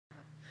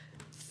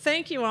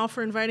Thank you all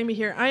for inviting me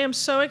here. I am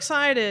so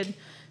excited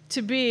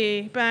to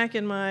be back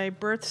in my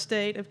birth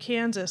state of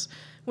Kansas.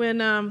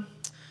 When I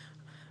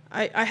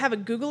have a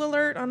Google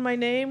alert on my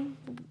name,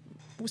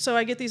 so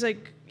I get these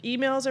like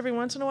emails every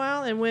once in a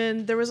while, and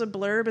when there was a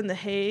blurb in the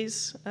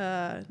Hayes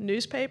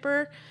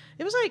newspaper,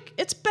 it was like,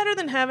 it's better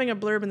than having a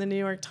blurb in the New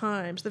York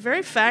Times. The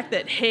very fact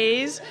that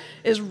Hayes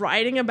is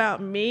writing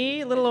about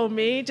me, little old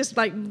me, just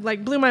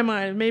like blew my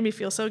mind. It made me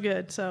feel so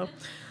good. So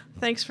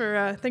thanks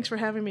for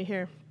having me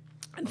here.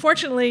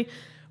 Unfortunately,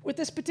 with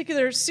this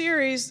particular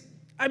series,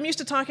 I'm used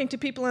to talking to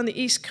people on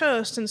the East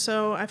Coast, and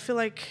so I feel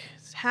like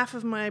half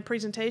of my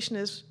presentation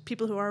is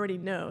people who already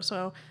know.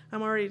 So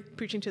I'm already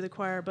preaching to the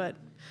choir, but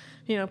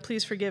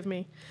please forgive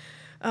me.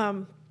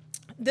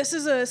 This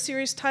is a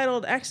series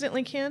titled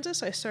Accidentally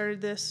Kansas. I started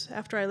this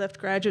after I left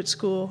graduate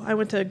school. I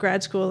went to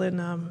grad school in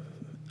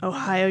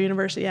Ohio,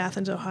 University of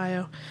Athens,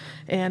 Ohio,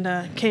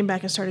 and came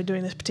back and started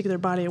doing this particular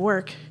body of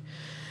work.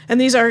 And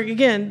these are,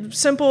 again,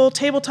 simple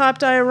tabletop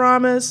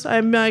dioramas.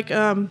 I'm like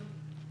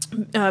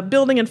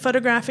building and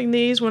photographing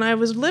these. When I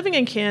was living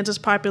in Kansas,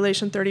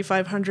 population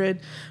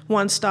 3,500,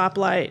 one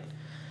stoplight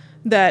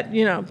that,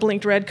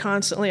 blinked red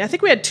constantly. I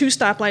think we had 2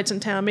 stoplights in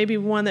town, maybe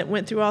one that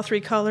went through all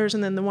 3 colors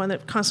and then the one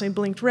that constantly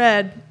blinked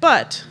red.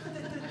 But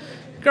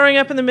growing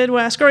up in the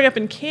Midwest, growing up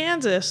in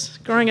Kansas,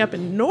 growing up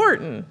in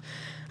Norton,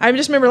 I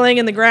just remember laying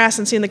in the grass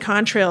and seeing the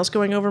contrails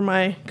going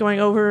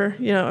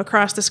over,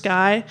 across the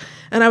sky.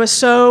 And I was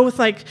so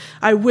like,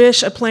 I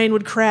wish a plane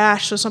would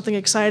crash so something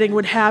exciting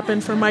would happen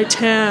for my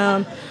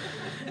town.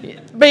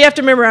 But you have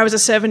to remember I was a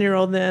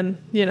 7-year-old then,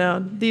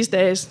 these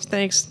days,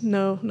 thanks,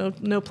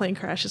 no plane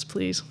crashes,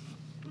 please.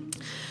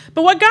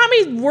 But what got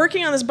me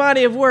working on this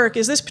body of work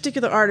is this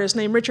particular artist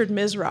named Richard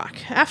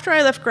Misrock. After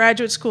I left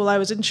graduate school, I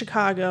was in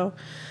Chicago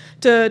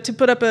to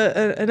put up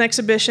an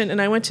exhibition,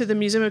 and I went to the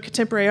Museum of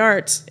Contemporary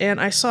Arts,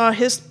 and I saw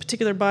his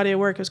particular body of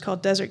work. It was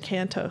called Desert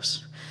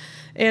Cantos.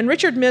 And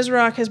Richard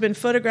Misrock has been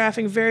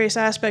photographing various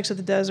aspects of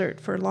the desert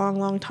for a long,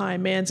 long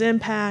time, man's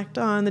impact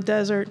on the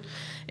desert.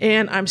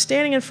 And I'm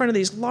standing in front of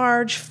these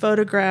large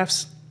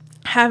photographs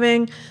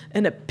having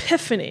an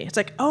epiphany. It's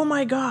like, oh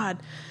my God,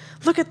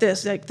 look at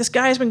this. Like, this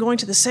guy has been going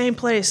to the same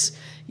place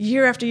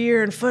year after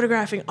year and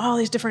photographing all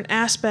these different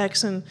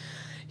aspects. And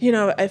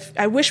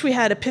I wish we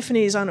had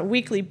epiphanies on a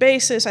weekly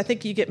basis. I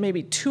think you get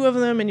maybe 2 of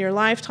them in your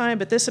lifetime,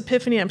 but this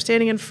epiphany, I'm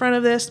standing in front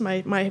of this,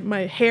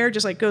 my hair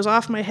just like goes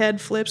off my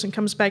head, flips, and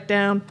comes back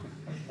down.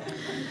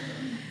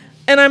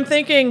 And I'm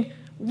thinking,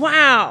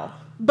 wow,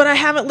 but I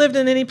haven't lived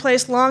in any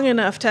place long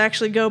enough to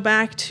actually go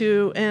back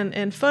to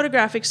and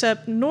photograph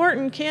except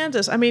Norton,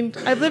 Kansas. I mean,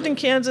 I've lived in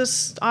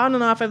Kansas on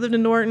and off. I've lived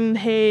in Norton,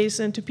 Hayes,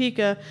 and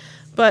Topeka,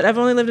 but I've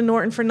only lived in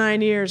Norton for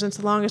 9 years. And it's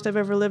the longest I've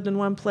ever lived in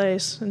one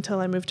place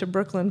until I moved to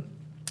Brooklyn.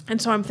 And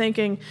so I'm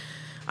thinking,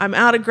 I'm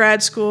out of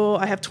grad school.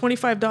 I have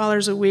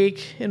 $25 a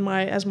week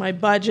as my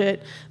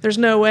budget. There's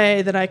no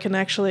way that I can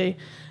actually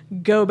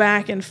go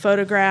back and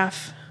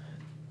photograph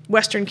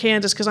Western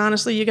Kansas, because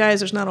honestly, you guys,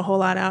 there's not a whole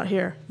lot out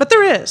here. But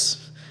there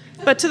is.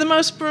 But for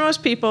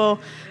most people,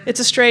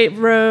 it's a straight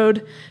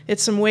road.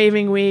 It's some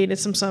waving wheat.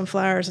 It's some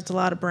sunflowers. It's a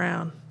lot of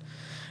brown.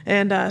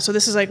 And so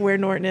this is like where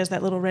Norton is,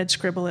 that little red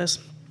scribble is.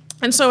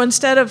 And so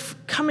instead of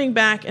coming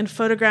back and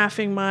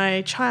photographing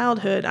my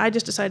childhood, I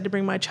just decided to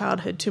bring my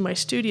childhood to my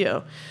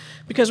studio,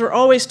 because we're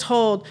always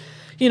told,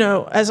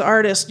 as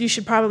artists, you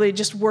should probably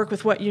just work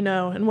with what you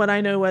know. And what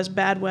I know was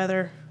bad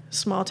weather,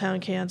 small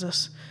town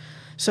Kansas.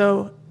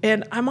 So,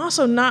 and I'm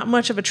also not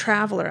much of a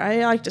traveler.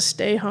 I like to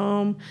stay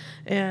home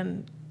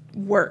and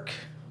work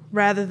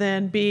rather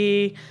than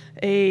be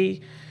a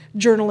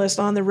journalist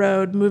on the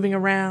road moving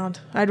around.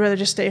 I'd rather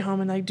just stay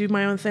home and like do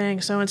my own thing.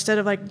 So instead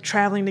of like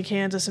traveling to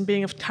Kansas and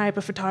being a type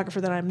of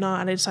photographer that I'm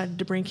not, I decided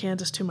to bring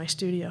Kansas to my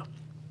studio.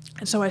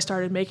 And so I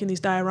started making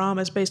these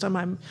dioramas based on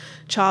my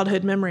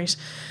childhood memories.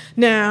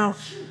 Now,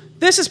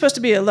 this is supposed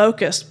to be a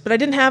locust, but I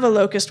didn't have a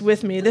locust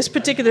with me. This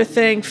particular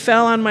thing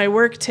fell on my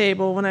work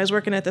table when I was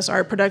working at this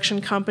art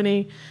production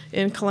company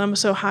in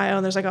Columbus, Ohio,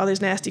 and there's like all these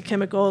nasty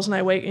chemicals, and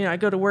I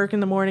go to work in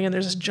the morning and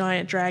there's this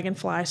giant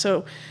dragonfly.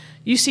 So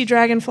you see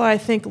dragonfly,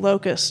 think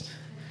locust.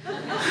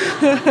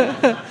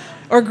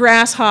 Or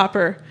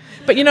grasshopper.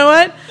 But you know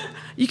what?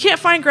 You can't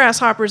find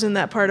grasshoppers in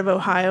that part of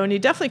Ohio, and you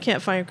definitely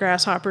can't find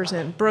grasshoppers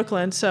in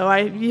Brooklyn, so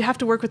you have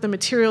to work with the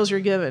materials you're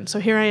given. So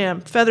here I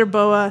am, feather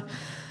boa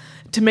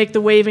to make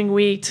the waving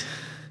wheat,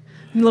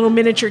 little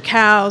miniature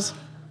cows,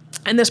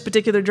 and this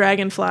particular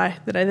dragonfly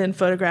that I then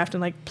photographed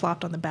and like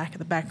plopped on the back of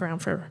the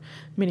background for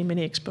many,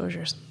 many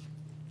exposures.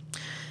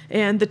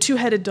 And the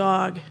 2-headed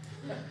dog.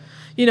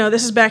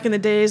 This is back in the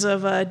days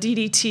of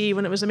DDT,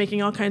 when it was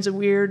making all kinds of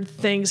weird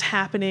things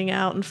happening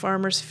out in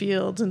farmers'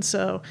 fields. And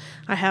so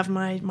I have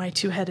my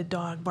 2-headed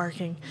dog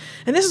barking.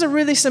 And this is a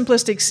really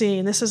simplistic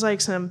scene. This is like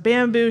some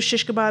bamboo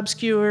shish kebab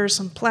skewers,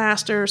 some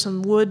plaster,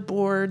 some wood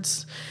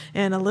boards,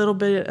 and a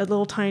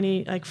little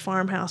tiny like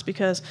farmhouse,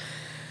 because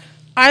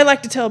I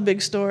like to tell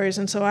big stories,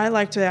 and so I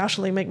like to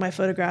actually make my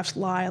photographs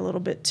lie a little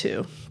bit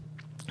too.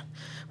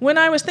 when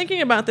I was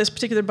thinking about this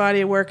particular body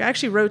of work, I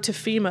actually wrote to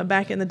FEMA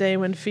back in the day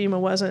when FEMA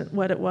wasn't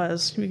what it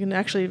was. You can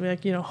actually,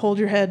 like, hold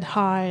your head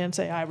high and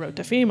say, I wrote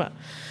to FEMA.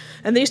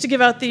 And they used to give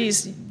out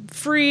these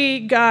free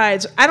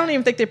guides. I don't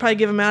even think they probably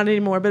give them out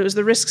anymore, but it was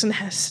the Risks and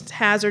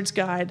Hazards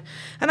Guide.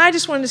 And I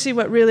just wanted to see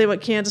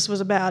what Kansas was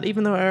about,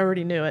 even though I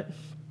already knew it.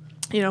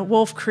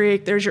 Wolf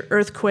Creek, there's your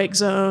earthquake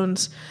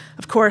zones,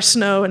 of course,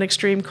 snow and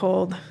extreme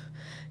cold,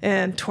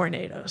 and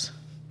tornadoes,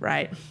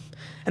 right?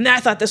 And I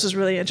thought this was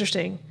really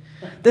interesting.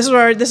 This is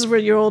where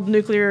your old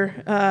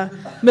nuclear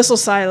missile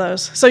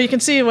silos. So you can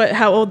see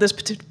how old this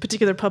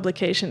particular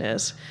publication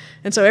is.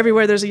 And so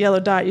everywhere there's a yellow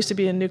dot used to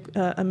be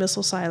a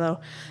missile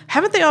silo.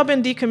 Haven't they all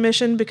been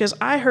decommissioned? Because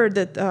I heard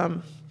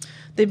that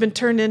they've been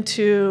turned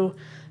into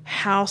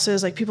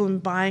houses, like people have been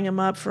buying them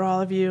up for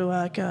all of you,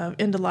 like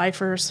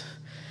into-lifers.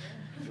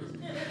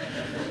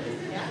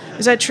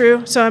 Is that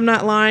true? So I'm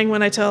not lying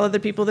when I tell other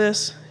people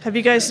this? Have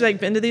you guys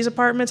been to these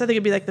apartments? I think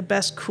it'd be the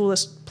best,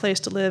 coolest place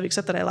to live,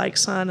 except that I like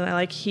sun and I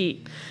like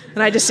heat.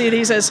 And I just see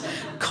these as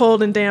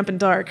cold and damp and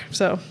dark.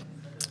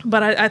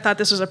 But I thought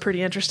this was a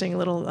pretty interesting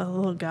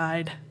little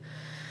guide.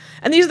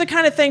 And these are the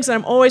kind of things that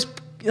I'm always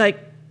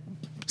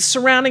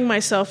surrounding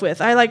myself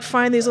with. I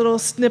find these little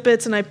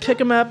snippets and I pick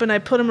them up and I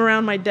put them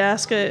around my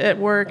desk at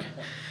work.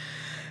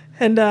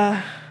 And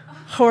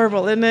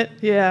horrible, isn't it?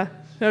 Yeah.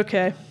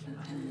 Okay.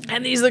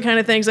 And these are the kind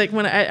of things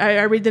when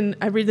I read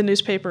the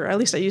newspaper. At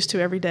least I used to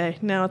every day.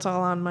 Now it's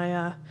all on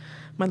my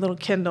my little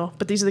Kindle.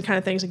 But these are the kind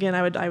of things again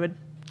I would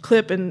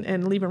clip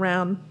and leave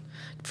around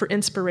for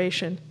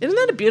inspiration.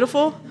 Isn't that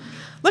beautiful?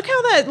 Look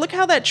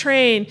how that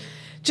train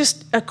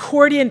just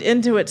accordioned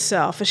into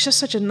itself. It's just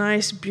such a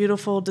nice,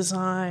 beautiful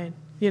design.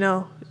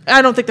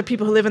 I don't think the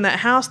people who live in that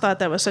house thought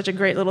that was such a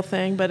great little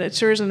thing, but it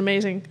sure is an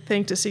amazing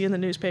thing to see in the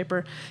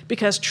newspaper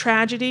because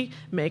tragedy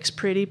makes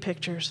pretty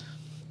pictures.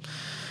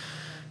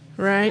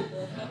 Right?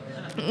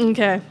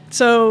 Okay.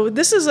 So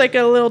this is like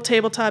a little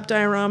tabletop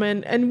diorama,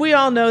 and we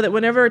all know that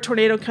whenever a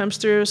tornado comes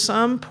through,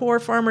 some poor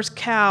farmer's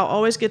cow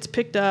always gets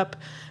picked up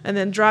and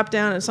then dropped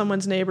down in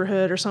someone's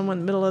neighborhood or someone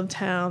in the middle of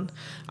town.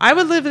 I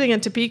was living in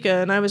Topeka,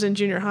 and I was in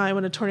junior high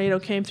when a tornado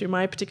came through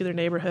my particular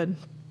neighborhood.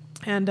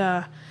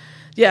 And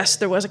yes,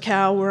 there was a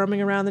cow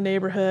roaming around the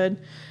neighborhood,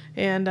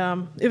 and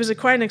it was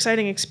quite an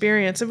exciting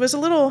experience. It was a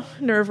little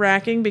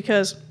nerve-wracking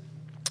because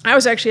I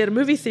was actually at a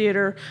movie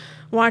theater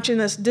watching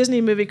this Disney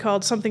movie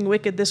called Something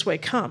Wicked This Way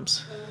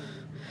Comes.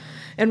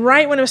 And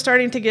right when it was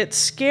starting to get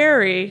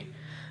scary,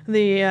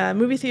 the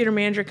movie theater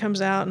manager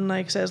comes out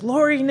and says,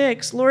 Lori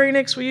Nix,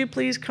 will you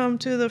please come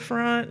to the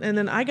front? And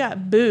then I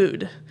got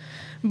booed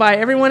by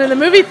everyone in the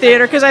movie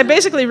theater because I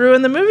basically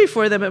ruined the movie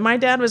for them. But my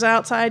dad was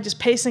outside just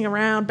pacing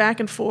around back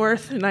and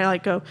forth, and I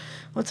go,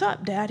 what's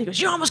up, Dad? He goes,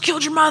 you almost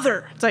killed your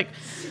mother. It's like,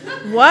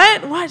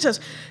 what? He says,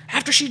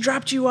 after she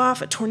dropped you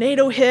off, a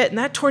tornado hit, and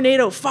that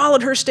tornado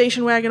followed her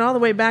station wagon all the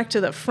way back to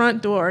the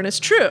front door. And it's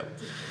true.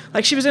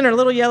 She was in her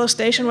little yellow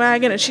station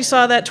wagon, and she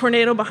saw that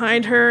tornado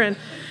behind her, and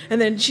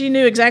then she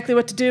knew exactly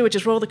what to do, which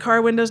is roll the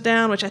car windows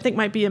down, which I think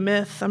might be a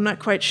myth. I'm not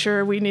quite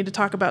sure. We need to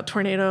talk about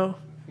tornado.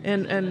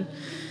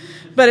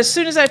 But as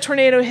soon as that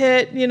tornado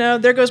hit,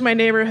 there goes my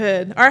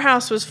neighborhood. Our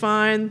house was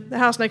fine. The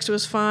house next to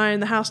us was fine.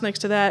 The house next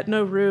to that,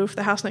 no roof.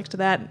 The house next to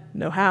that,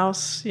 no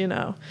house, But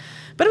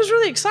it was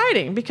really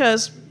exciting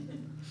because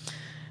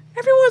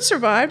everyone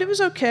survived. It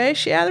was okay.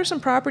 There's some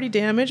property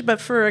damage. But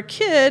for a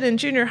kid in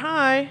junior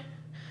high,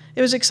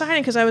 it was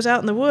exciting because I was out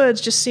in the woods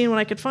just seeing what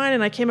I could find.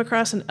 And I came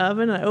across an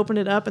oven, and I opened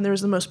it up, and there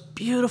was the most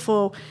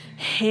beautiful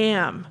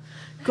ham,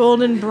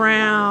 golden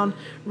brown,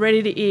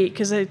 ready to eat,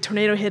 because a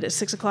tornado hit at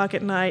 6 o'clock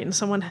at night, and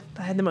someone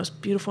had the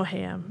most beautiful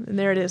ham. And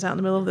there it is out in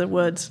the middle of the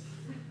woods.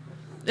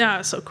 Yeah,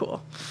 it's so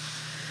cool.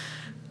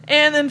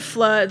 And then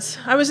floods.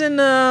 I was in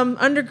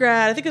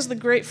undergrad. I think it was the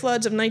Great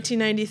Floods of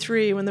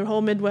 1993 when the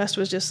whole Midwest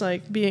was just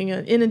being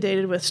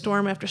inundated with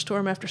storm after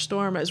storm after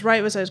storm. It was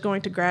right as I was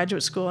going to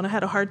graduate school, and I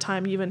had a hard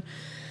time even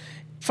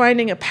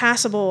finding a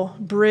passable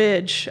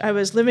bridge. I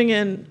was living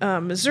in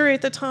Missouri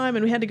at the time,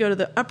 and we had to go to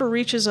the upper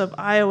reaches of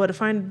Iowa to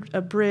find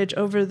a bridge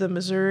over the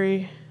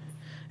Missouri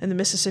and the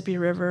Mississippi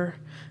River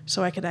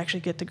so I could actually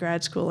get to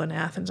grad school in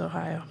Athens,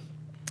 Ohio.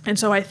 And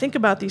so I think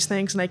about these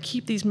things, and I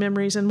keep these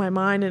memories in my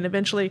mind and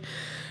eventually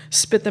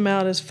spit them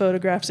out as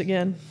photographs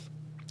again.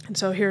 And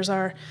so here's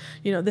our,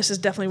 this is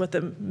definitely what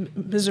the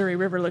Missouri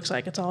River looks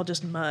like. It's all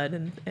just mud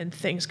and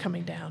things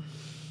coming down.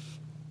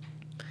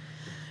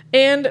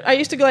 And I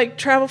used to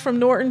travel from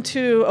Norton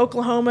to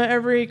Oklahoma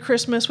every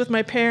Christmas with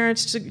my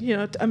parents to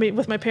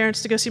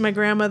go see my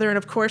grandmother. And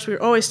of course, we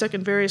were always stuck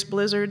in various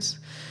blizzards.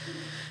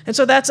 And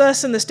so that's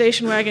us in the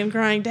station wagon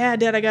crying,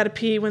 Dad, I got to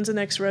pee. When's the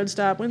next road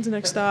stop? When's the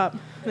next stop?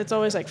 And it's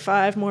always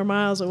 5 more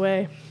miles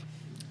away.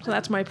 So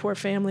that's my poor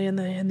family in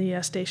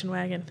the station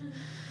wagon.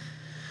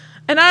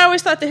 And I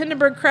always thought the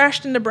Hindenburg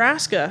crashed in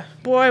Nebraska.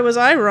 Boy, was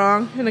I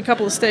wrong, in a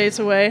couple of states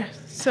away.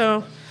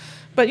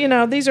 But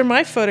these are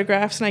my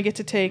photographs, and I get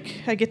to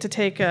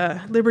take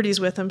liberties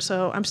with them.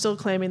 So I'm still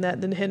claiming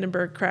that the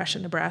Hindenburg crashed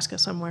in Nebraska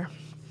somewhere.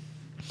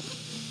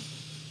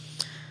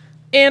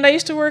 And I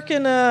used to work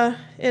in a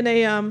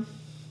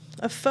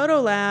a photo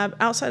lab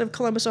outside of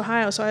Columbus,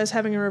 Ohio, so I was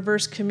having a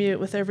reverse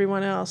commute with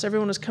everyone else.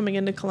 Everyone was coming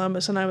into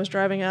Columbus, and I was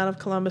driving out of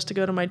Columbus to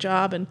go to my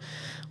job, and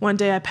one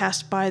day I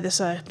passed by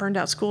this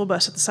burned-out school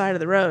bus at the side of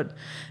the road,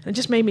 and it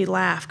just made me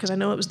laugh, because I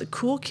know it was the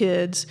cool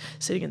kids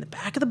sitting in the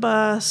back of the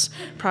bus,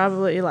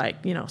 probably, like,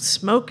 you know,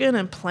 smoking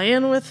and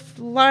playing with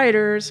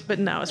lighters, but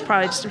no, it's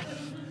probably just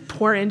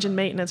poor engine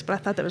maintenance, but I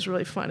thought that was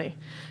really funny.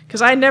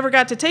 Because I never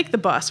got to take the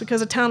bus because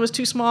the town was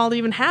too small to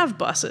even have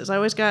buses. I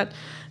always ended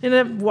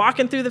up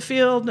walking through the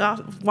field,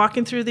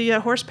 walking through the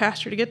horse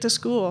pasture to get to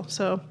school.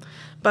 So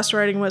bus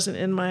riding wasn't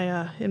in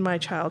my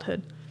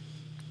childhood.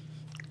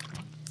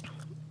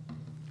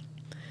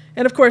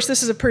 And of course,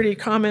 this is a pretty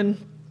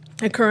common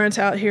occurrence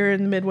out here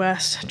in the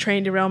Midwest,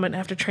 train derailment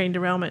after train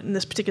derailment. And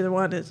this particular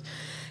one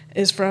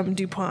is from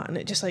DuPont. And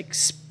it just like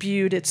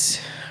spewed its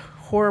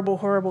horrible,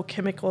 horrible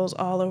chemicals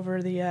all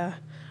over the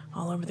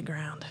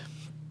ground.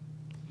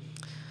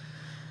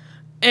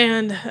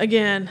 And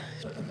again,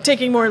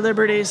 taking more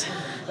liberties.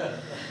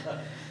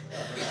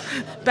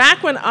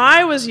 Back when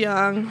I was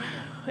young,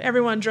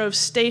 everyone drove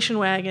station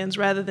wagons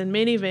rather than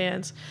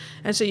minivans.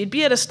 And so you'd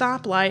be at a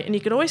stoplight, and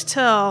you could always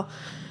tell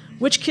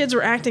which kids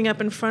were acting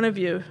up in front of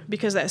you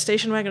because that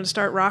station wagon would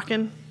start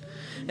rocking.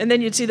 And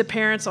then you'd see the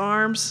parents'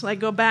 arms like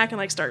go back and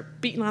like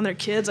start beating on their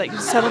kids, like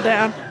settle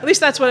down. At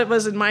least that's what it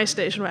was in my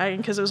station wagon,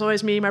 because it was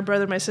always me, my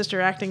brother, my sister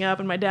acting up,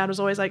 and my dad was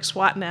always like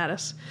swatting at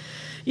us.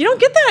 You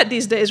don't get that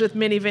these days with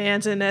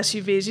minivans and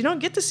SUVs. You don't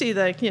get to see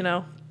the, you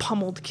know,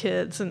 pummeled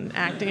kids and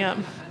acting up.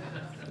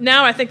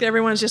 Now I think that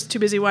everyone's just too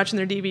busy watching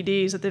their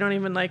DVDs that they don't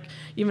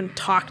even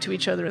talk to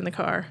each other in the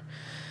car.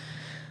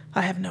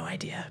 I have no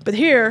idea. But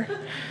here,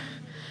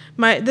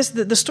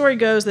 the story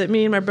goes that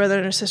me and my brother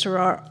and our sister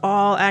are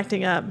all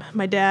acting up.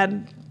 My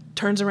dad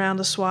turns around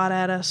to swat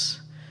at us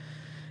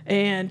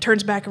and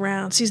turns back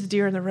around, sees the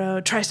deer in the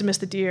road, tries to miss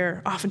the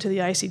deer. Off into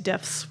the icy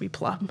depths we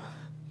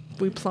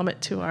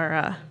plummet to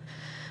our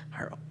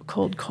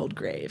cold, cold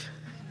grave.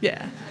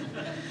 Yeah.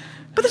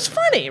 But it's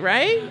funny,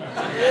 right?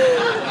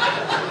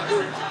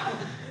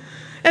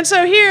 And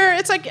so here,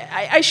 it's like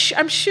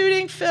I'm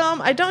shooting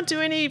film. I don't do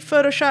any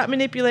Photoshop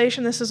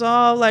manipulation. This is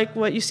all like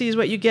what you see is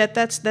what you get.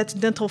 That's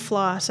dental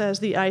floss as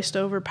the iced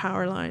over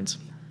power lines.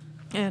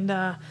 And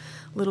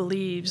little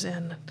leaves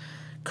and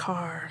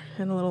car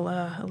and a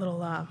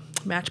little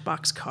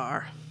matchbox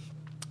car.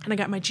 And I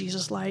got my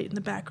Jesus light in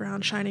the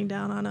background shining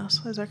down on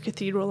us as our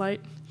cathedral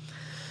light.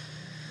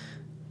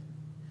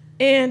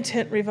 And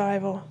tent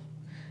revival,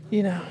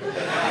 you know.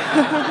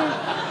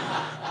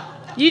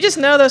 You just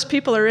know those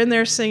people are in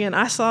there singing,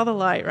 I saw the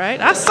light,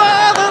 right? I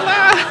saw the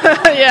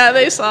light. Yeah,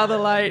 they saw the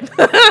light.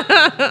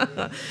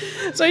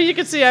 So you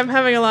can see I'm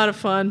having a lot of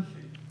fun.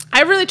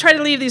 I really try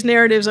to leave these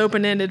narratives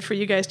open-ended for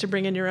you guys to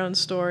bring in your own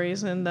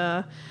stories. And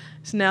so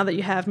now that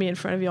you have me in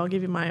front of you, I'll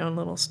give you my own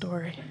little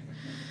story.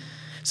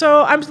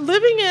 So I was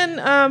living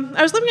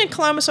in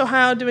Columbus,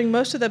 Ohio, doing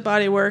most of that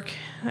body work.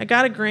 I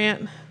got a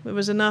grant. It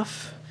was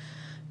enough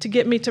to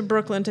get me to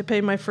Brooklyn to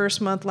pay my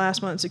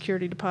last month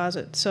security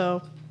deposit.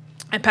 So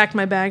I packed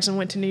my bags and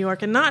went to New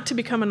York, and not to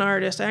become an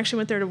artist. I actually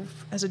went there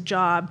as a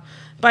job.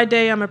 By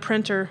day, I'm a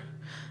printer,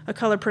 a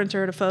color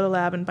printer at a photo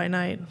lab, and by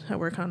night, I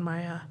work on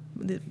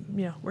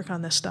work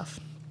on this stuff.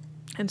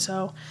 And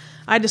so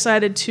I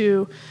decided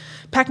to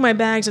pack my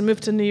bags and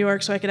move to New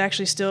York so I could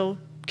actually still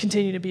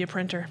continue to be a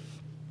printer.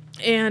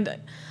 And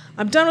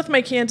I'm done with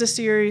my Kansas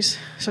series,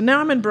 so now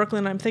I'm in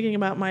Brooklyn. I'm thinking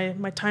about my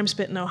time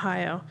spent in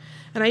Ohio.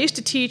 And I used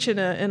to teach in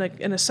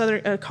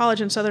a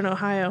college in southern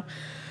Ohio,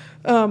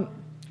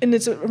 and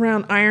it's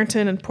around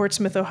Ironton and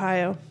Portsmouth,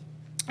 Ohio.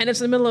 And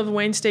it's in the middle of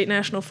Wayne State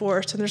National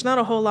Forest, and there's not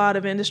a whole lot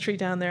of industry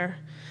down there.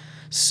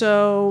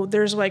 So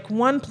there's like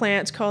one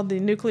plant, it's called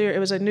it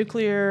was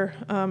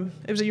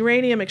a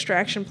uranium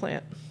extraction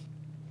plant.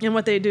 And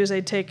what they do is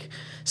they take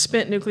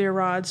spent nuclear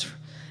rods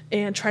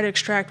and try to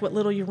extract what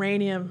little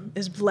uranium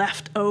is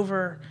left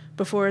over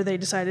before they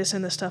decide to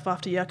send this stuff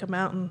off to Yucca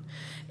Mountain.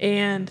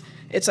 And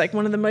it's like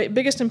one of the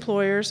biggest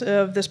employers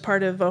of this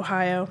part of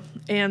Ohio.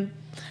 And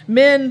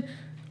men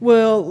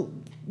will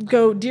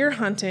go deer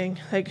hunting,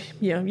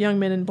 young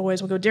men and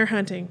boys will go deer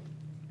hunting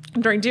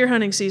during deer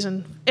hunting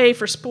season, A,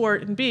 for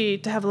sport, and B,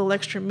 to have a little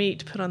extra meat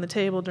to put on the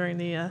table during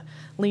the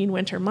lean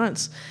winter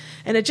months.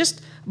 And it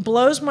just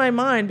blows my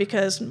mind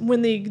because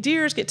when the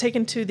deers get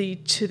taken to the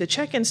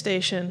check-in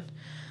station,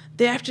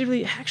 they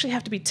actually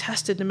have to be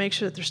tested to make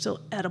sure that they're still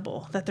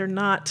edible, that they're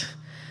not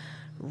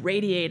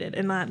radiated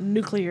and not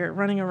nuclear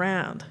running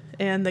around.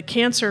 And the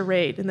cancer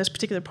rate in this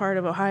particular part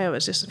of Ohio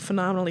is just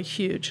phenomenally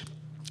huge.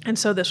 And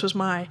so this was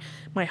my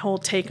whole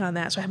take on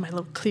that. So I had my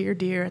little clear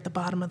deer at the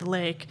bottom of the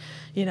lake,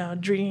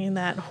 drinking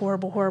that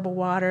horrible, horrible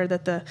water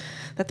that the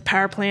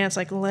power plant's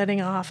like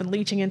letting off and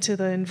leaching into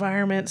the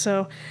environment.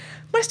 So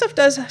my stuff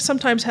does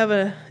sometimes have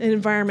an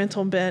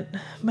environmental bent,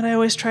 but I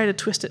always try to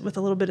twist it with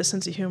a little bit of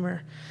sense of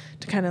humor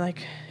to kind of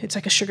it's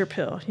like a sugar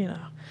pill,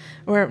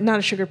 or not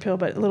a sugar pill,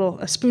 but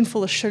a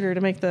spoonful of sugar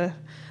to make the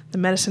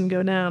medicine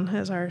go down,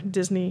 as our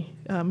Disney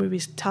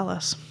movies tell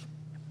us.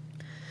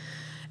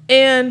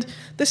 And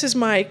this is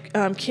my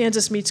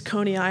Kansas meets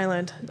Coney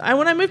Island.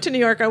 When I moved to New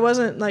York, I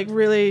wasn't like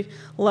really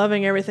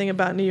loving everything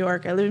about New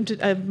York. I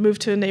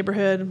moved to a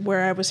neighborhood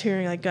where I was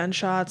hearing like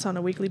gunshots on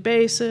a weekly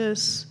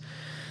basis.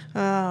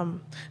 I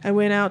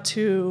went out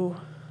to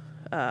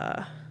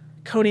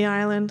Coney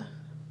Island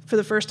for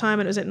the first time,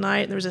 and it was at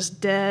night. And there was this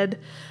dead,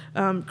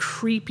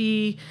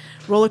 creepy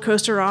roller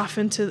coaster off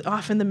in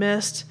the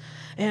mist.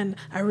 And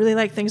I really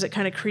like things that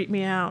kind of creep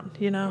me out,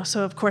 you know.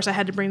 So, of course, I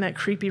had to bring that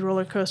creepy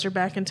roller coaster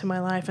back into my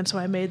life. And so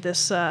I made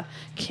this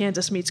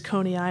Kansas meets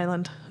Coney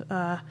Island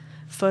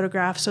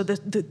photograph. So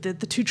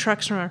the two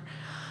trucks are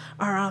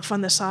off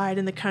on the side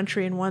in the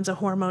country, and one's a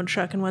hormone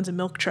truck and one's a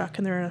milk truck.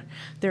 And they're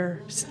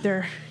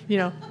you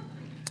know,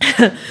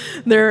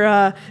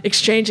 they're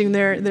exchanging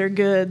their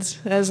goods,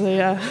 as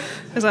I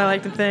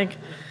like to think.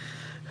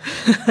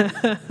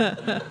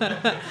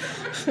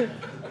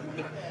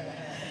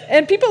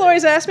 And people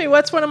always ask me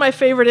what's one of my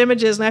favorite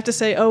images, and I have to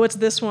say, oh, it's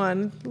this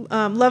one,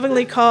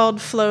 lovingly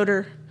called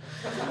Floater.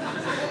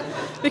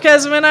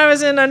 Because when I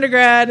was in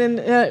undergrad,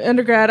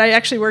 I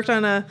actually worked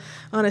on a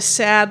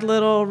sad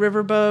little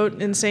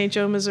riverboat in St.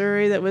 Joe,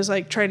 Missouri, that was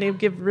like trying to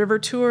give river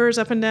tours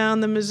up and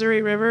down the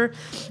Missouri River.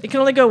 It can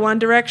only go one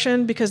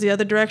direction because the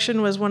other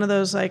direction was one of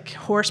those like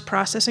horse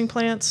processing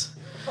plants.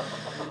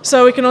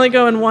 So we can only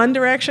go in one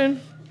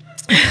direction.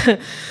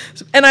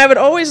 And I would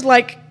always,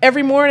 like,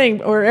 every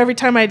morning or every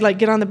time I'd like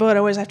get on the boat, I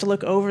always have to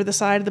look over the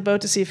side of the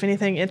boat to see if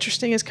anything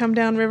interesting has come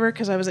down river,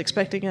 because I was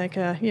expecting like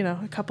a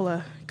couple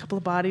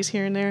of bodies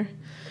here and there.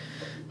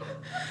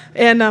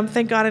 And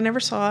thank God I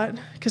never saw it,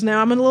 because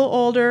now I'm a little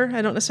older.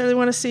 I don't necessarily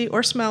want to see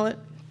or smell it.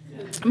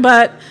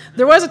 But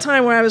there was a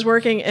time where I was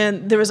working,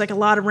 and there was like a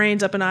lot of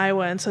rains up in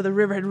Iowa, and so the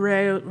river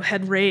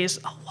had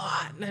raised a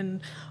lot, and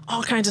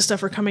all kinds of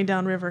stuff were coming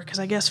down river, because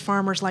I guess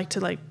farmers like to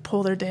like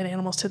pull their dead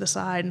animals to the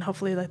side, and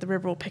hopefully like the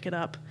river will pick it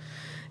up.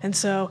 And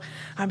so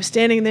I'm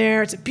standing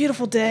there. It's a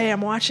beautiful day.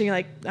 I'm watching,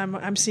 like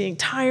I'm seeing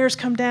tires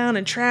come down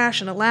and trash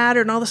and a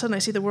ladder, and all of a sudden I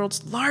see the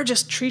world's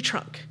largest tree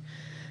trunk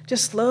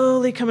just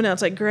slowly coming down.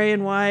 It's like gray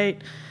and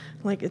white,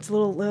 like it's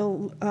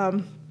little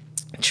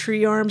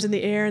tree arms in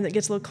the air, and it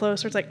gets a little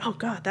closer. It's like, oh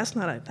God, that's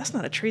not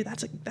a tree.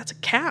 That's a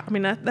cow. I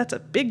mean, that's a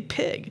big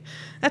pig.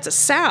 That's a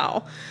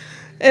sow.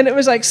 And it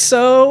was like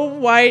so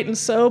white and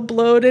so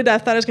bloated, I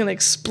thought it was going to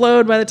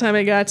explode by the time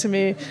it got to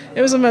me.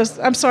 It was the most,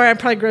 I'm sorry, I'm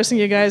probably grossing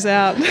you guys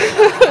out.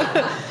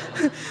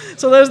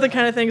 So those are the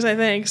kind of things I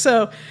think.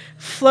 So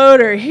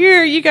Floater,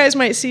 here you guys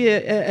might see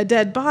a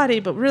dead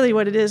body, but really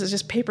what it is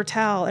just paper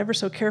towel ever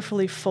so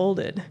carefully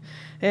folded.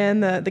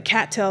 And the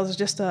cattails is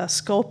just a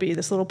Sculpey,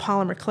 this little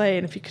polymer clay.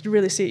 And if you could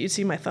really see it, you'd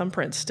see my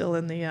thumbprints still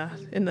in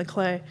the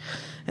clay.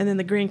 And then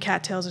the green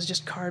cattails is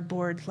just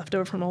cardboard left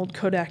over from old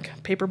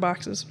Kodak paper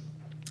boxes.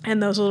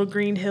 And those little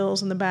green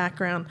hills in the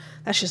background,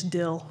 that's just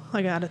dill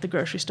I got at the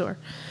grocery store.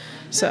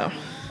 So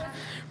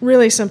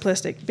really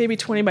simplistic, maybe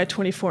 20 by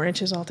 24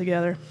 inches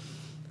altogether.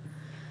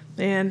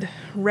 And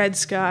red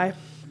sky.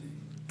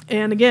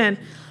 And again,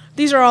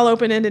 these are all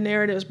open-ended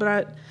narratives,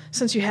 but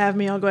since you have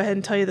me, I'll go ahead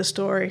and tell you the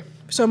story.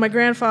 So my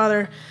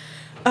grandfather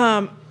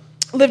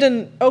lived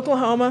in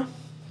Oklahoma.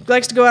 He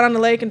likes to go out on the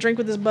lake and drink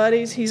with his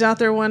buddies. He's out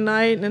there one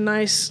night in a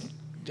nice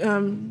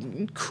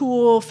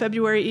cool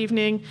February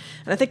evening,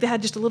 and I think they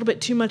had just a little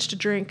bit too much to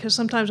drink, because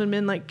sometimes when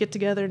men like get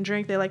together and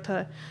drink, they like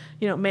to,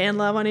 man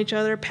love on each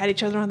other, pat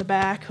each other on the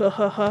back.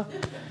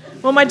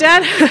 Well, my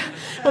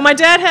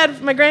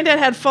granddad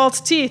had false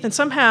teeth, and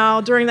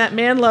somehow during that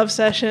man love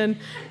session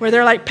where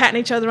they're like patting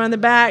each other on the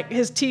back,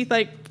 his teeth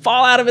like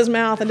fall out of his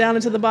mouth and down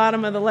into the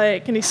bottom of the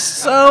lake, and he's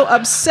so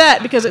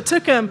upset because it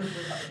took him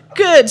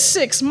good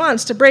 6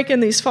 months to break in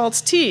these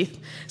false teeth.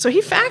 So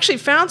he actually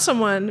found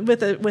someone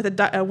with a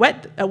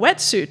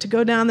wetsuit to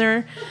go down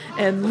there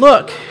and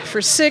look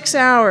for 6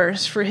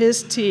 hours for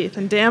his teeth.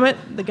 And damn it,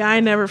 the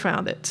guy never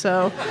found it.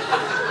 So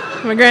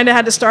my granddad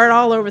had to start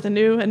all over with a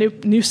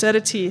new set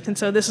of teeth. And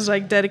so this is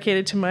like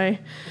dedicated to my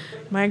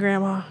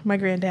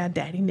granddad,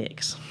 Daddy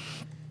Nix.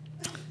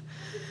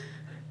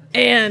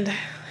 And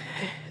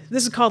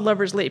this is called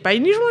Lover's Leap. I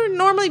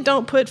normally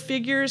don't put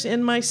figures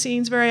in my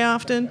scenes very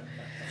often.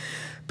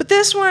 But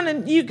this one,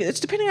 and it's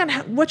depending on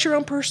what your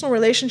own personal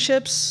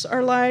relationships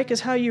are like,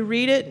 is how you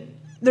read it.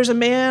 There's a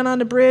man on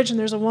the bridge and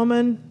there's a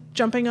woman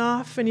jumping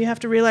off, and you have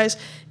to realize,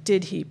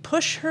 did he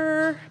push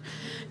her?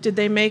 Did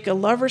they make a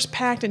lover's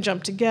pact and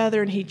jump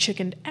together and he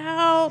chickened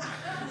out?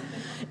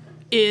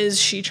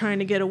 Is she trying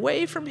to get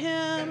away from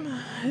him?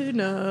 Who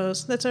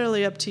knows? That's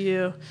really up to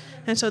you.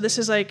 And so this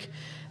is like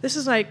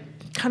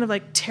kind of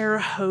like Terre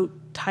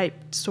Haute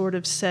type sort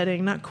of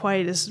setting, not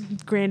quite as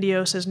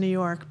grandiose as New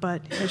York,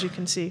 but as you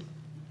can see.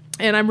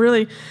 And I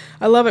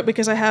love it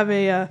because I have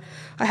a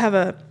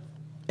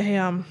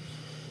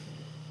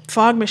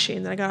fog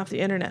machine that I got off the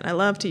internet, and I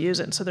love to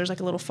use it. And so there's like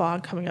a little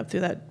fog coming up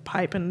through that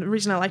pipe, and the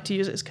reason I like to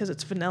use it is because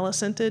it's vanilla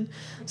scented,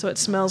 so it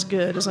smells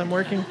good as I'm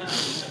working.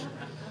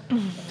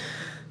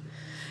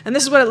 And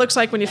this is what it looks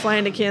like when you fly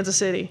into Kansas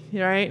City,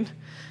 right?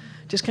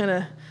 Just kind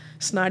of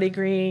snotty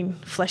green,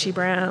 fleshy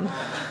brown.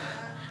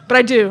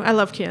 But I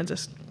love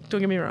Kansas. Don't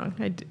get me wrong.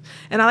 I do.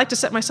 And I like to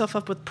set myself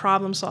up with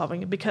problem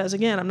solving because,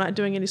 again, I'm not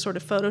doing any sort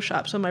of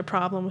Photoshop. So my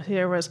problem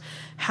here was,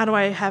 how do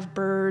I have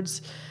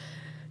birds,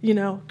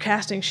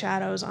 casting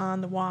shadows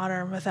on the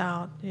water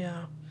without,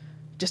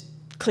 just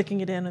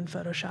clicking it in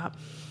Photoshop?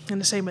 And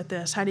the same with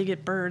this. How do you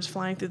get birds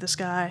flying through the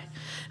sky?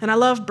 And I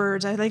love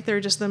birds. I think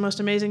they're just the most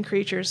amazing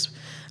creatures.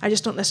 I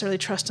just don't necessarily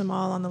trust them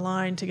all on the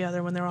line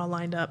together when they're all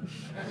lined up.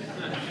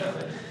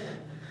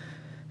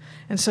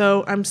 And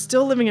so I'm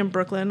still living in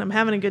Brooklyn. I'm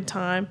having a good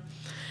time.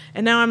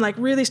 And now I'm like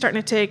really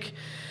starting to take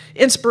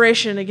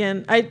inspiration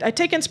again. I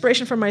take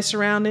inspiration from my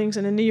surroundings.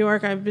 And in New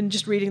York, I've been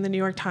just reading the New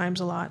York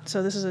Times a lot.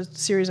 So this is a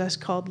series I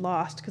called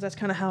Lost, because that's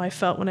kind of how I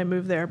felt when I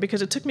moved there.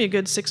 Because it took me a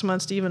good 6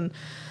 months to even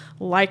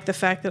like the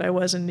fact that I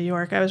was in New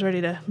York. I was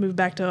ready to move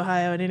back to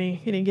Ohio at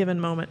any given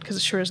moment, because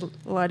it sure is a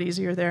lot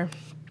easier there.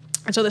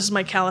 And so this is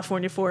my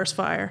California forest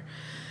fire.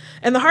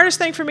 And the hardest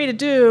thing for me to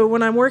do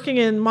when I'm working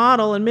in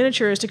model and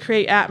miniature is to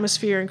create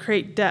atmosphere and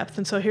create depth.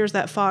 And so here's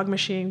that fog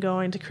machine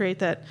going to create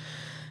that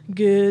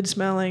good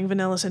smelling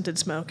vanilla scented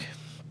smoke.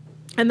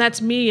 And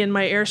that's me in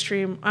my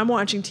Airstream. I'm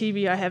watching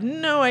TV. I have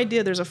no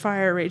idea there's a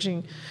fire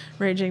raging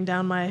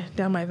down my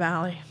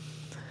valley.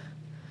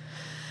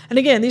 And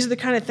again, these are the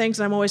kind of things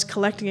that I'm always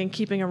collecting and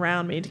keeping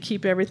around me to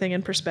keep everything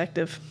in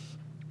perspective.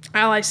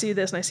 I see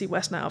this and I see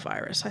West Nile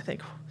virus. I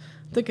think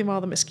of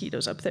all the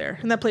mosquitoes up there.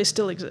 And that place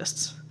still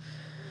exists.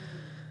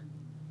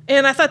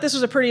 And I thought this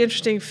was a pretty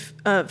interesting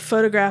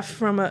photograph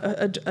from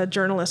a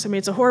journalist. I mean,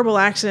 it's a horrible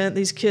accident.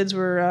 These kids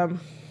were,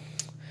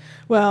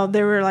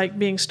 they were like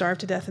being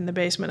starved to death in the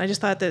basement. I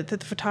just thought that the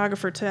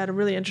photographer had a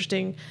really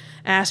interesting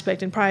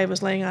aspect and probably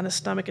was laying on his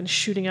stomach and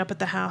shooting up at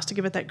the house to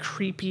give it that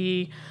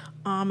creepy,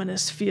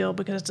 ominous feel,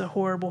 because it's a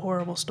horrible,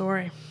 horrible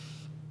story.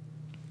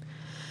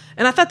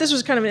 And I thought this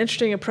was kind of an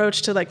interesting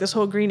approach to like this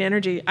whole green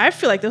energy. I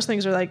feel like those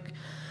things are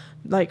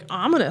like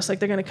ominous, like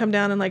they're going to come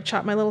down and like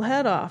chop my little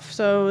head off.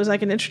 So it was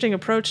like an interesting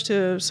approach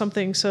to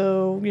something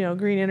so,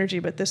 green energy,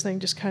 but this thing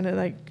just kind of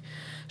like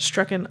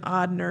struck an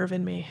odd nerve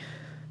in me.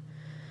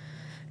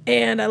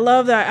 And I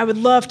love that. I would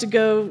love to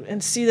go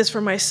and see this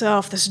for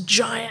myself, this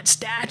giant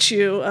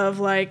statue of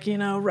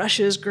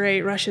Russia's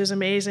great, Russia's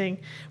amazing.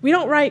 We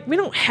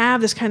don't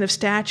have this kind of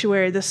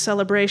statuary, this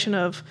celebration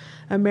of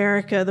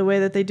America the way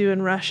that they do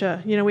in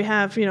Russia. We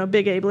have,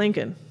 Big Abe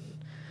Lincoln.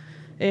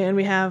 And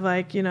we have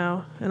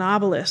an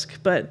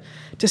obelisk. But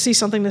to see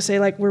something to say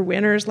we're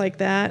winners like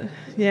that,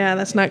 yeah,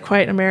 that's not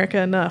quite America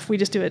enough. We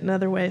just do it in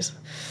other ways.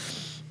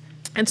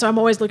 And so I'm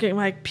always looking at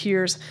my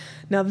peers.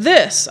 Now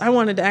this, I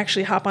wanted to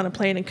actually hop on a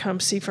plane and come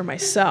see for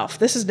myself.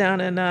 This is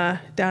down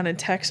in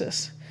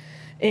Texas.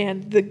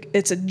 And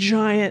it's a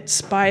giant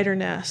spider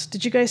nest.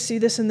 Did you guys see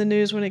this in the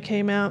news when it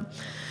came out?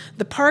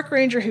 The park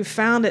ranger who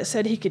found it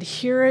said he could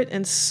hear it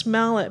and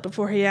smell it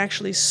before he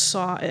actually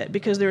saw it,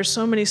 because there were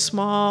so many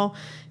small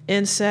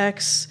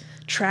insects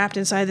trapped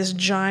inside this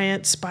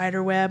giant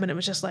spider web, and it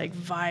was just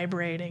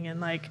vibrating and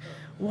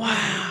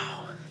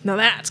wow. Now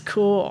that's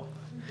cool.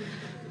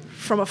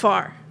 From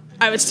afar.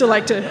 I'd still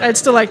like to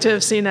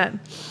have seen that.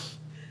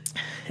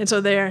 And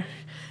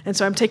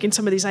so I'm taking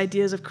some of these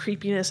ideas of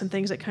creepiness and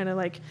things that kind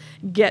of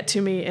get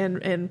to me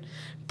and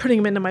putting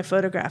them into my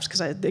photographs,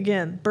 because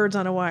again, birds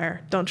on a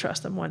wire, don't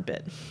trust them one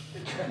bit.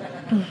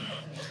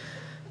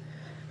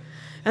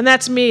 And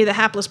that's me, the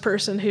hapless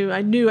person who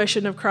I knew I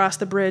shouldn't have crossed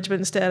the bridge, but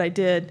instead I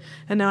did.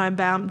 And now I'm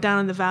down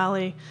in the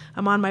valley.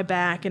 I'm on my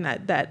back, and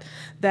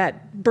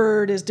that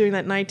bird is doing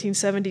that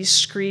 1970s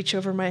screech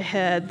over my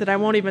head that I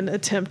won't even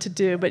attempt to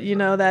do. But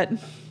that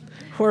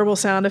horrible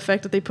sound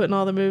effect that they put in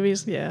all the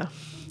movies? Yeah.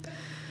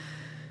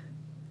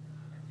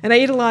 And I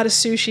eat a lot of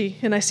sushi,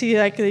 and I see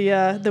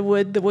the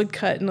wood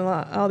cut in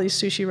all these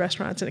sushi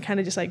restaurants, and it kind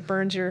of just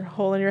burns your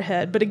hole in your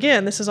head. But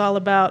again, this is all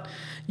about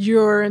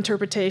your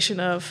interpretation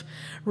of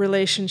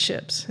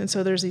relationships. And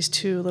so there's these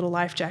two little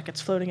life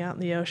jackets floating out in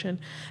the ocean.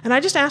 And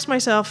I just asked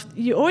myself,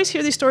 you always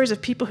hear these stories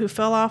of people who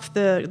fell off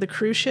the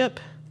cruise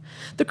ship.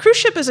 The cruise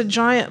ship is a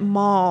giant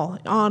mall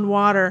on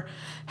water.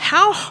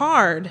 How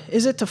hard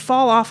is it to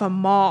fall off a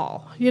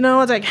mall?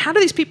 It's how do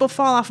these people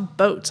fall off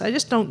boats? I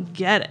just don't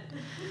get it.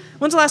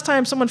 When's the last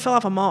time someone fell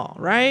off a mall,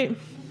 right?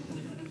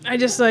 It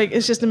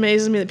just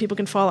amazes me that people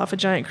can fall off a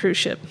giant cruise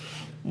ship.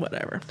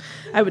 Whatever.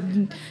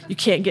 You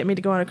can't get me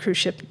to go on a cruise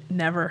ship.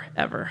 Never,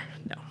 ever,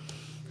 no.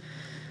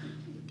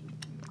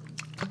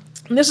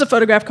 And this is a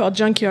photograph called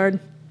Junkyard,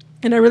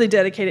 and I really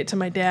dedicate it to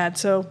my dad.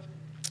 So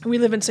we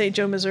live in St.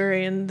 Joe,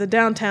 Missouri, and the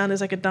downtown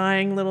is a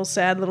dying little,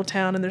 sad little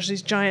town, and there's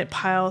these giant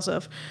piles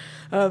of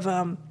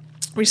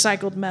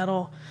recycled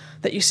metal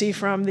that you see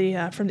from the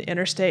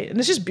interstate. And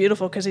it's just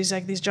beautiful because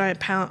these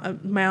giant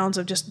mounds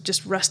of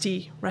just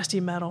rusty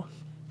metal.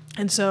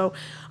 And so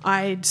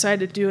I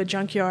decided to do a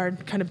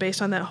junkyard kind of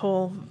based on that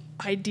whole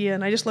idea.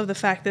 And I just love the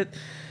fact that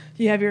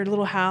you have your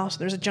little house,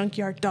 there's a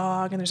junkyard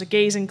dog, and there's a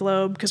gazing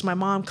globe, because my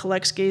mom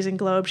collects gazing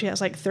globes. She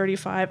has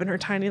 35 in her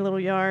tiny little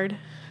yard.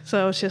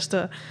 So it's just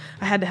I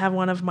had to have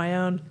one of my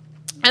own.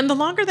 And the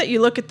longer that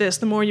you look at this,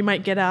 the more you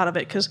might get out of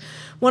it, because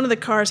one of the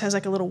cars has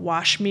like a little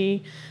wash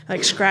me,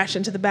 like scratched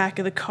into the back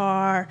of the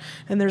car,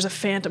 and there's a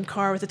phantom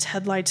car with its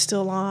headlights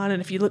still on, and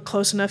if you look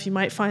close enough, you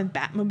might find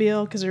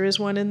Batmobile, because there is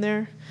one in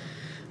there.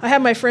 I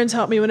have my friends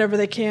help me whenever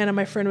they can, and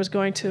my friend was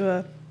going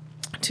to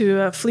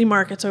flea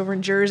markets over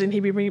in Jersey, and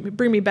he'd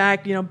bring me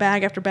back,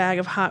 bag after bag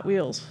of Hot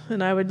Wheels,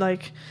 and I would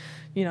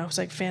it's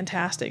like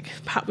fantastic,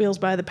 Hot Wheels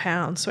by the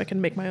pound, so I can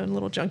make my own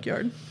little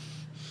junkyard.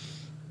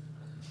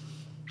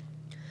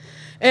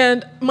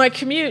 And my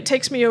commute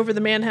takes me over the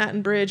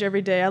Manhattan Bridge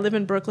every day. I live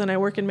in Brooklyn, I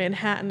work in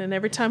Manhattan, and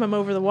every time I'm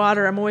over the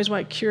water, I'm always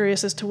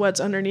curious as to what's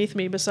underneath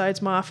me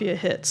besides mafia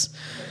hits.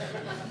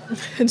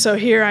 And so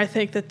here I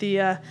think that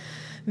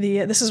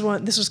this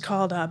was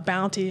called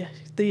Bounty.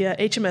 The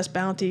HMS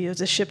Bounty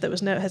is a ship that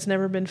has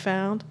never been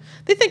found.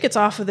 They think it's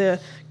off of the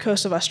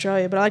coast of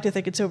Australia, but I like to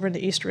think it's over in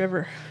the East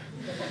River.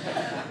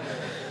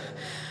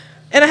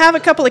 And I have a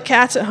couple of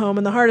cats at home,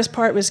 and the hardest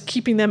part was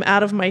keeping them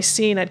out of my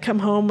scene. I'd come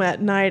home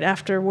at night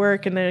after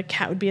work, and a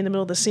cat would be in the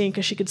middle of the scene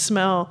because she could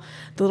smell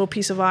the little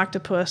piece of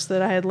octopus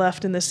that I had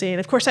left in the scene.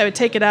 Of course, I would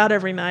take it out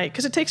every night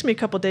because it takes me a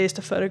couple days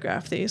to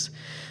photograph these.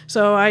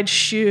 So I'd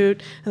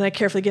shoot, and I'd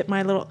carefully get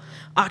my little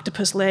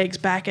octopus legs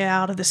back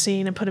out of the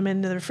scene and put them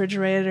into the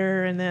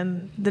refrigerator, and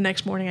then the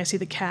next morning I see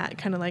the cat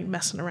kind of like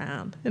messing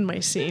around in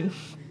my scene.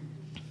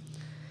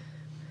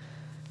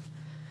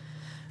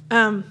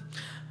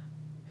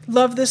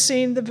 Love this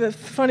scene. The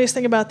funniest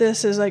thing about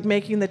this is like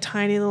making the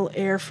tiny little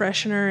air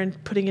freshener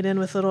and putting it in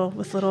with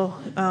little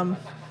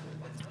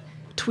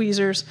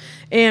tweezers.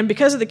 And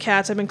because of the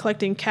cats, I've been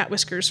collecting cat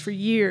whiskers for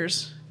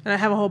years. And I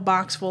have a whole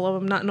box full of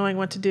them, not knowing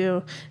what to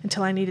do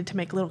until I needed to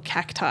make little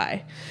cacti.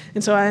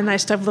 And so I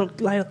stuffed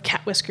little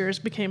cat whiskers,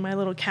 became my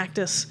little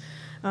cactus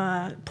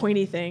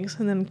pointy things,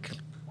 and then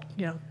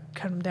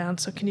cut them down.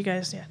 So can you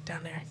guys,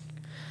 down there.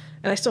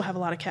 And I still have a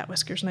lot of cat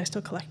whiskers, and I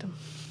still collect them.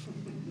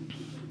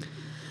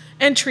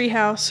 And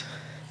treehouse.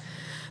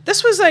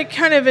 This was like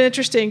kind of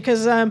interesting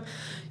because,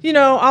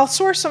 I'll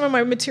source some of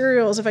my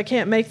materials if I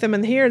can't make them.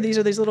 And here, these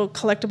are these little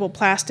collectible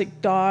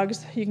plastic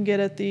dogs you can get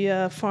at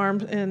the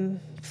farm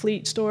and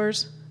fleet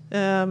stores,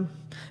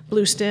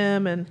 Blue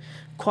Stem and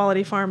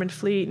Quality Farm and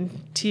Fleet and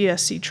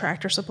TSC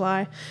Tractor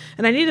Supply.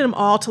 And I needed them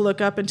all to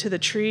look up into the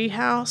tree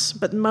house,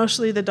 but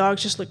mostly the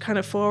dogs just look kind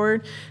of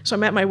forward. So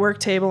I'm at my work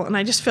table, and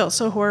I just felt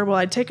so horrible.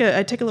 I'd take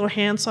a little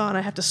handsaw, and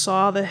I have to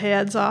saw the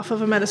heads off of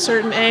them at a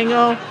certain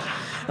angle.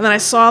 And then I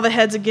saw the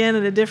heads again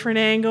at a different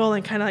angle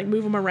and kind of like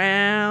move them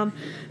around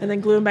and then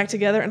glue them back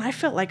together. And I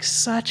felt like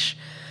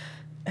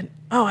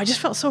I just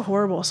felt so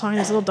horrible sawing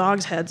these little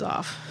dogs' heads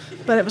off.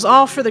 But it was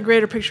all for the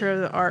greater picture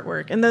of the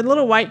artwork. And the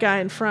little white guy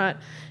in front,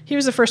 he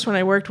was the first one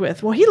I worked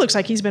with. Well, he looks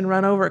like he's been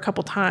run over a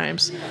couple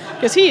times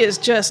because he is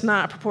just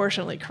not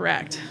proportionally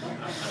correct.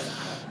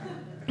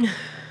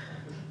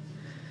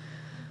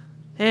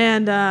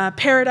 And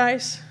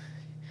Paradise.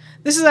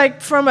 This is like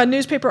from a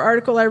newspaper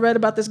article I read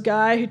about this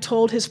guy who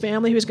told his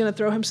family he was going to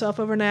throw himself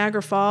over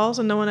Niagara Falls,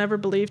 and no one ever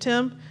believed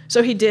him.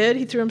 So he did.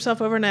 He threw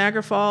himself over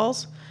Niagara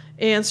Falls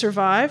and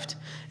survived.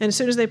 And as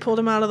soon as they pulled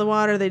him out of the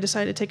water, they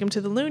decided to take him to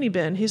the loony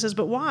bin. He says,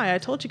 "But why? I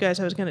told you guys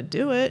I was going to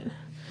do it."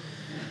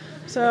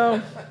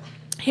 So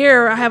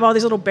here I have all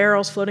these little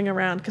barrels floating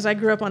around because I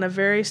grew up on a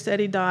very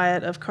steady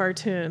diet of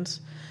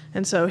cartoons.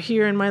 And so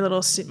here in my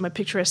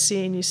picturesque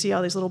scene, you see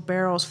all these little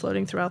barrels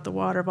floating throughout the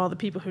water of all the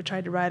people who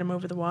tried to ride them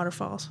over the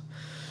waterfalls.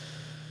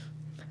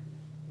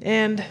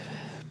 And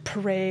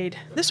Parade.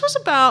 This was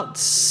about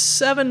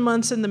 7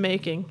 months in the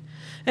making.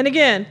 And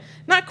again,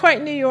 not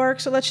quite New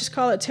York, so let's just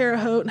call it Terre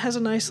Haute. It has a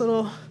nice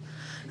little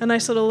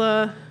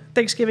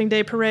Thanksgiving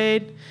Day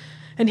parade.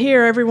 And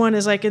here, everyone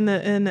is like in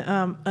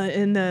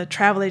the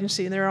travel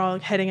agency, and they're all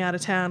heading out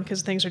of town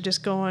because things are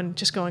just going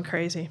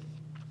crazy.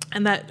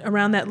 And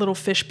around that little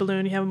fish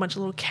balloon, you have a bunch of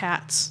little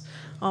cats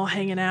all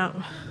hanging out.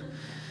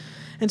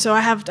 And so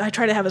I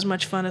try to have as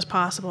much fun as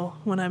possible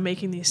when I'm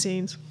making these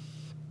scenes.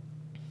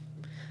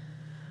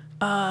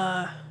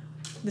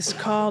 This is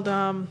called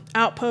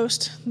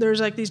Outpost. There's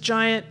like these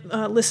giant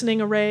listening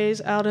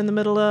arrays out in the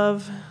middle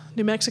of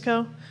New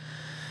Mexico.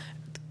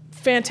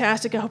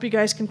 Fantastic. I hope you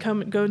guys can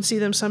go and see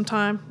them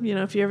sometime,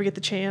 if you ever get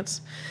the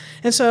chance.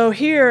 And so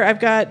here I've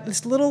got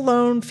this little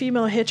lone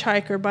female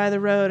hitchhiker by the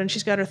road, and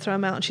she's got her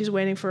thumb out, and she's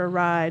waiting for a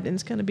ride, and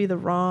it's going to be the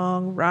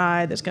wrong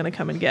ride that's going to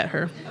come and get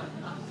her.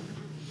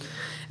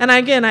 And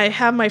again, I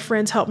have my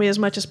friends help me as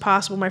much as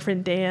possible. My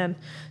friend Dan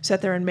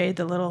sat there and made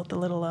the little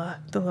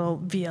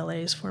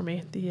VLAs for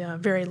me, the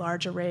very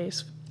large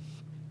arrays.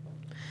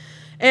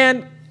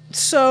 And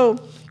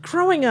so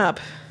growing up,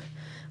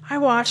 I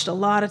watched a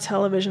lot of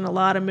television, a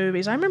lot of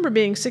movies. I remember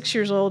being 6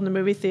 years old in the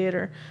movie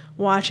theater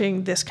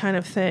watching this kind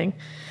of thing.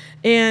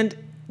 And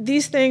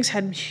these things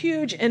had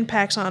huge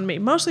impacts on me,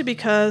 mostly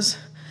because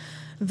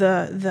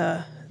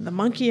the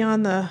monkey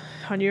on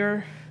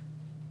your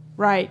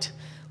right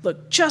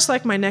looked just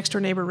like my next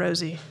door neighbor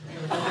Rosie.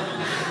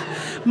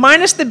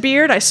 Minus the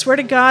beard, I swear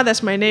to God,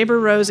 that's my neighbor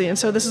Rosie. And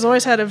so this has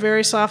always had a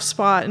very soft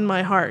spot in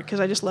my heart because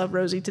I just love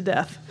Rosie to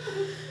death.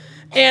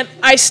 And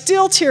I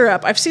still tear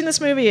up. I've seen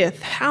this movie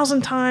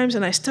 1,000 times,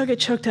 and I still get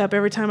choked up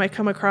every time I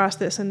come across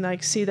this and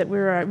like see that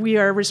we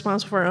are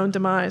responsible for our own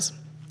demise.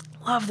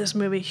 Love this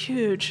movie,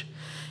 huge.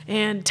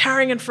 And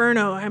Towering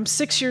Inferno, I'm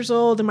 6 years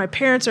old, and my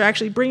parents are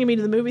actually bringing me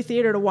to the movie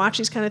theater to watch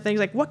these kind of things.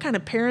 Like, what kind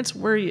of parents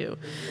were you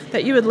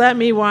that you would let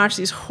me watch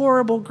these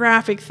horrible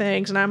graphic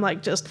things? And I'm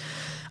like just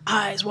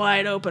eyes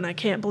wide open. I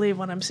can't believe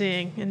what I'm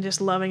seeing and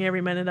just loving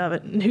every minute of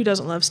it. And who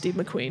doesn't love Steve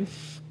McQueen?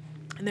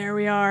 And there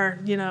we are,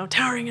 you know,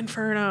 Towering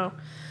Inferno.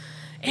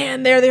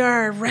 And there they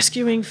are,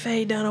 rescuing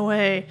Faye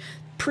Dunaway.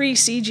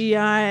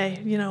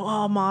 Pre-CGI, you know,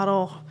 all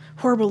model,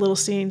 horrible little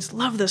scenes.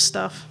 Love this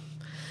stuff.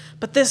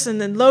 But this, and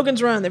then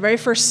Logan's Run, the very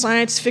first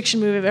science fiction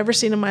movie I've ever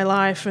seen in my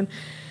life. And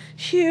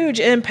huge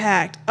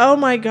impact. Oh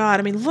my God.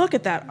 I mean, look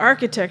at that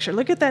architecture.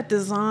 Look at that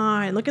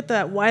design. Look at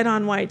that white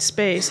on white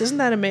space. Isn't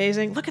that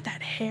amazing? Look at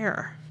that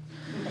hair.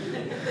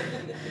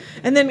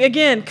 And then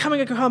again,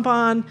 coming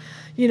upon,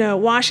 you know,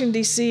 Washington,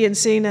 D.C. and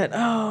seeing that,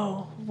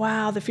 oh,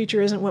 wow, the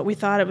future isn't what we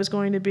thought it was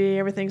going to be.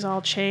 Everything's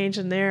all changed.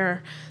 And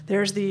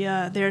there's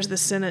the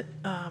Senate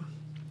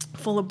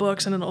full of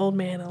books and an old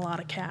man and a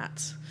lot of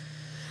cats.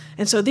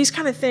 And so these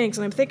kind of things,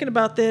 and I'm thinking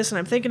about this, and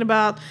I'm thinking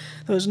about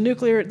those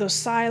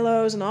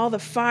silos and all the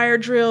fire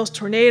drills,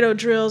 tornado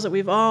drills that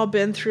we've all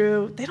been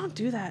through. They don't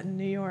do that in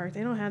New York.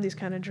 They don't have these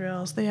kind of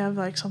drills. They have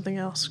like something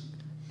else,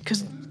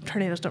 because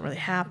tornadoes don't really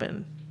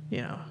happen,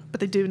 you know,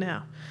 but they do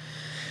now.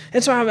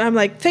 And so I'm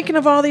like thinking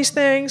of all these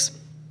things,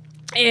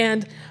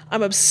 and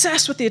I'm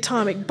obsessed with the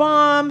atomic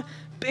bomb.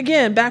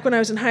 Again, back when I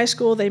was in high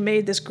school, they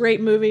made this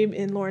great movie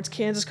in Lawrence,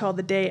 Kansas called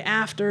The Day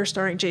After,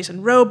 starring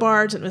Jason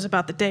Robards, and it was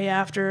about the day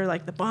after,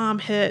 like, the bomb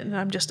hit, and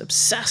I'm just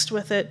obsessed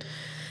with it.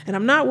 And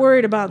I'm not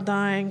worried about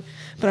dying,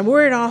 but I'm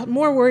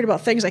more worried about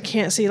things I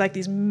can't see, like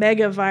these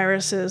mega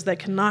viruses that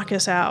can knock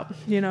us out,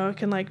 you know,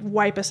 can, like,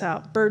 wipe us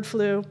out. Bird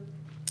flu,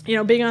 you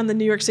know, being on the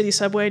New York City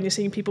subway and you're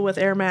seeing people with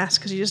air masks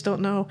because you just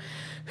don't know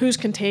who's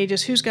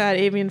contagious, who's got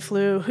avian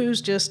flu, who's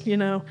just, you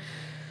know,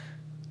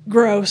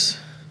 gross.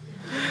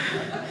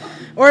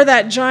 Or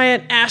that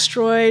giant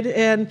asteroid,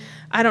 and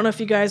I don't know if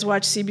you guys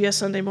watched CBS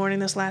Sunday Morning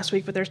this last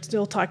week, but they're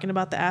still talking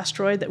about the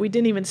asteroid that we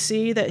didn't even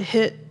see that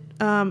hit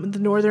the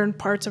northern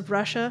parts of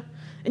Russia,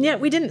 and yet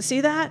we didn't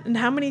see that. And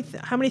how many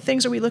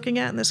things are we looking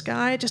at in the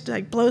sky? It just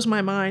like blows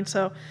my mind.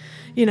 So,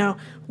 you know,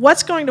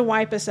 what's going to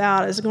wipe us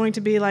out is going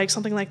to be like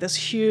something like this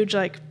huge,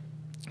 like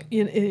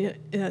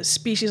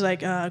species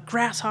like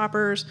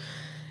grasshoppers,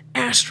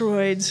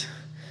 asteroids.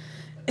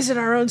 Is it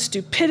our own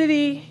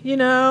stupidity, you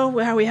know,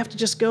 how we have to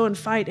just go and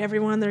fight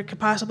everyone there could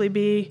possibly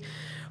be?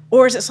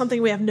 Or is it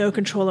something we have no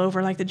control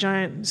over, like the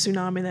giant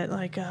tsunami that,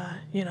 like,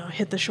 you know,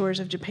 hit the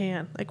shores of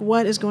Japan? Like,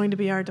 what is going to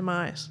be our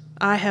demise?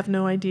 I have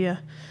no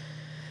idea.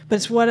 But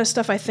it's what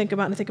stuff I think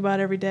about and think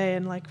about every day.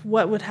 And, like,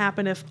 what would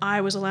happen if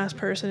I was the last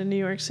person in New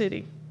York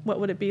City?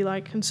 What would it be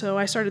like? And so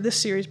I started this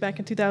series back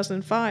in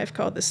 2005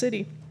 called The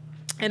City.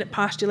 And it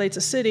postulates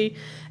a city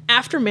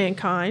after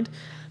mankind.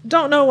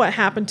 Don't know what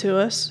happened to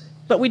us,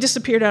 but we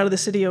disappeared out of the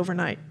city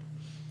overnight,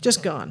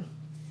 just gone.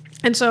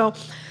 And so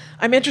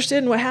I'm interested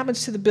in what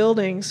happens to the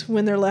buildings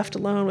when they're left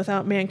alone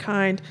without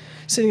mankind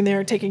sitting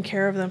there taking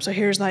care of them. So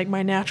here's like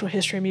my Natural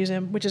History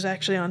Museum, which is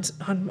actually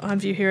on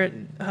view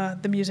here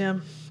at the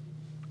museum.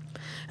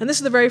 And this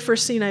is the very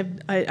first scene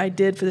I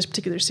did for this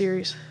particular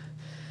series.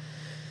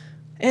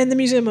 And the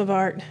Museum of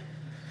Art.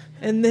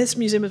 And this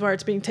Museum of Art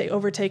is being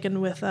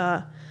overtaken with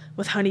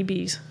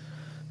honeybees.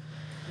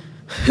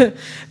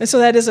 And so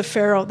that is a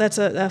feral. That's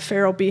a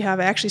feral beehive.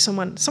 Actually,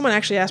 someone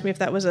actually asked me if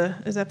that was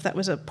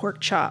a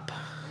pork chop.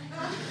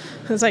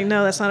 I was like,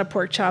 no, that's not a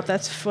pork chop.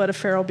 That's what a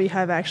feral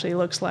beehive actually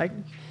looks like.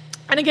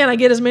 And again, I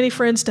get as many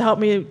friends to help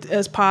me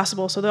as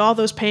possible. So all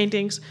those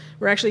paintings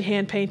were actually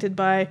hand painted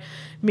by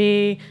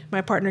me,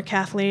 my partner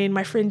Kathleen,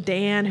 my friend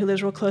Dan, who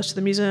lives real close to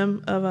the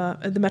museum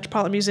of the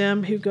Metropolitan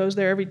Museum, who goes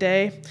there every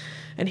day,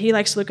 and he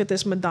likes to look at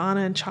this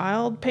Madonna and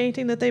Child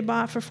painting that they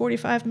bought for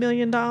 $45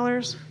 million.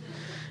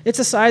 It's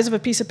the size of a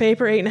piece of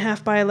paper,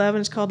 8.5 by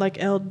 11. It's called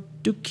like El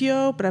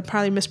Duccio, but I'm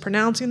probably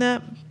mispronouncing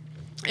that.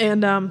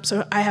 And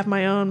so I have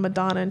my own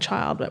Madonna and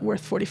Child that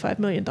worth $45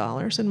 million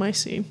in my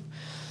scene.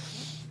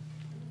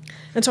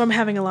 And so I'm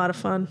having a lot of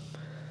fun.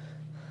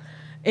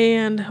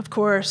 And of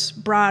course,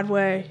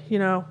 Broadway, you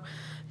know,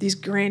 these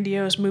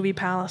grandiose movie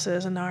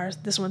palaces, and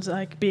this one's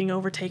like being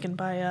overtaken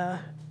by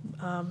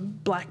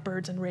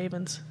blackbirds and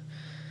ravens.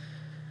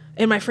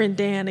 And my friend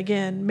Dan,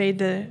 again, made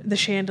the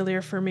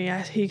chandelier for me.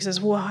 He says,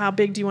 well, how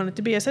big do you want it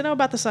to be? I said, oh,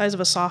 about the size of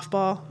a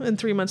softball. And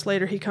 3 months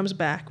later, he comes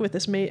back with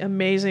this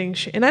amazing...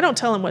 and I don't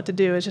tell him what to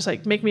do. It's just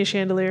like, make me a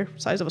chandelier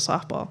size of a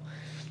softball.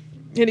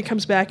 And he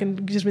comes back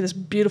and gives me this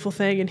beautiful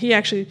thing. And he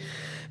actually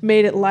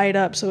made it light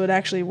up so it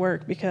actually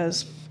worked,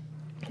 because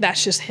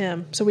that's just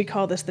him. So we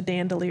call this the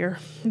dandelier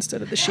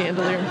instead of the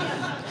chandelier.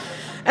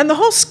 And the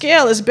whole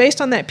scale is based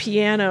on that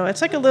piano.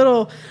 It's like a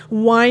little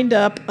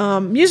wind-up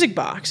music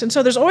box. And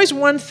so there's always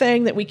one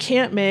thing that we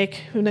can't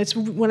make. And it's,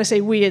 when I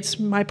say we, it's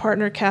my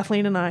partner,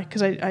 Kathleen, and I,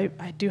 because I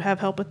do have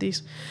help with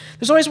these.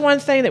 There's always one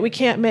thing that we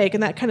can't make,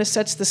 and that kind of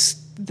sets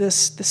the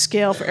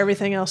scale for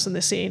everything else in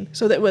the scene.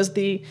 So that was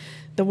the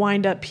the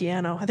wind-up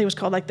piano. I think it was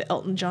called like the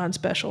Elton John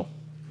special.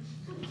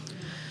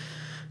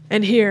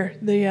 And here,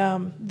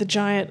 the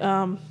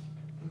giant,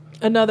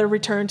 another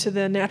return to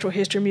the Natural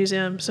History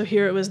Museum. So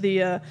here it was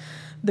the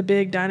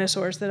big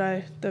dinosaurs that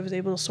I was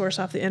able to source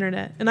off the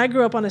internet. And I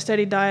grew up on a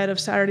steady diet of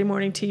Saturday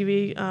morning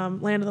TV,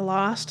 Land of the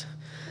Lost.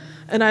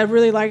 And I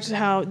really liked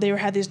how they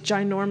had these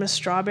ginormous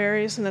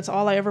strawberries, and that's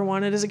all I ever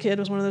wanted as a kid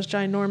was one of those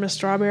ginormous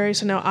strawberries.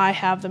 So now I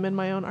have them in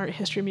my own art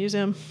history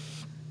museum.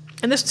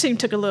 And this scene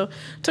took a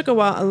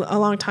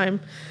long time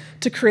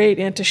to create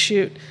and to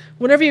shoot.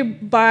 Whenever you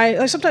buy,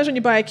 like sometimes when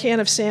you buy a can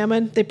of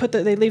salmon, they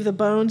leave the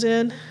bones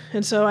in,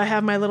 and so I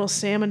have my little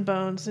salmon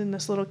bones in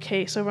this little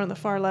case over on the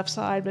far left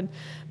side. But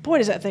boy,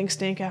 does that thing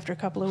stink after a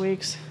couple of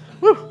weeks.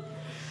 Woo!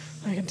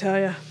 I can tell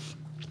you.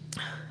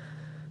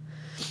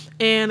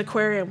 And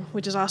aquarium,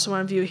 which is also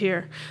on view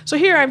here. So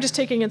here I'm just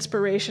taking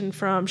inspiration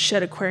from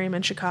Shed Aquarium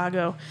in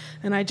Chicago,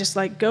 and I just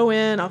like go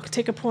in. I'll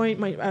take a point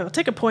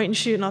and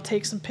shoot, and I'll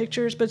take some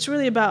pictures. But it's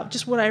really about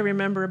just what I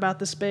remember about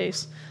the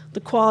space, the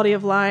quality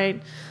of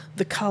light,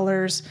 the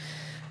colors,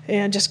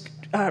 and just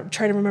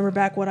try to remember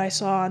back what I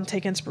saw and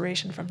take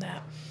inspiration from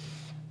that.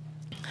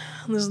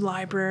 And this is the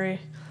library.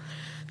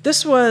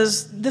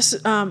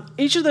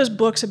 Each of those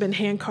books have been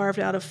hand carved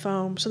out of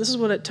foam. So this is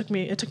what it took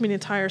me. It took me an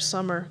entire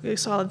summer, a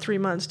solid 3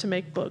 months, to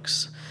make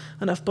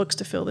enough books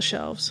to fill the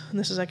shelves. And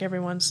this is like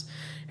everyone's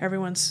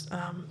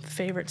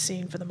favorite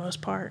scene for the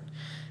most part.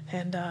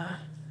 And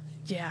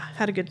yeah,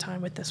 had a good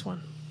time with this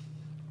one.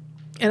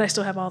 And I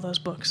still have all those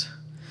books.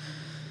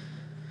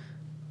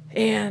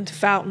 And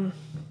fountain.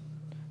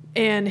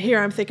 And here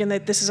I'm thinking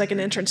that this is like an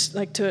entrance,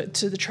 like to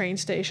the train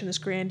station, this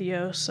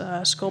grandiose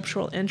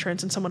sculptural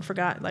entrance, and someone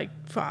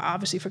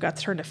obviously forgot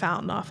to turn the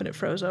fountain off, and it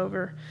froze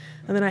over.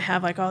 And then I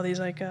have like all these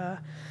like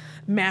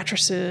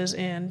mattresses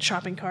and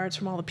shopping carts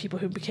from all the people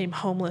who became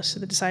homeless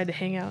that decided to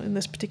hang out in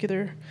this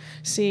particular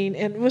scene.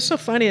 And what's so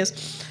funny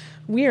is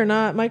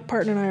my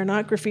partner and I are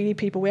not graffiti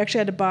people. We actually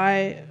had to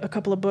buy a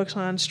couple of books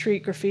on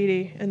street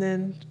graffiti and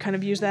then kind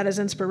of use that as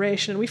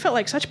inspiration. We felt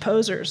like such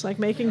posers, like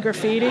making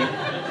graffiti.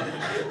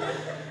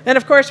 And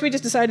of course, we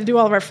just decided to do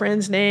all of our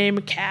friends' name,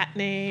 cat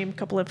name, a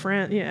couple of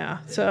friends, yeah.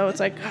 So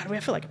it's like, God, we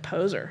feel like a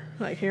poser.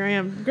 Like, here I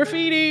am,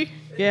 graffiti,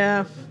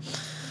 yeah.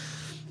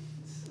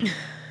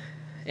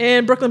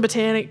 And Brooklyn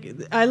Botanic,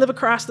 I live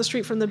across the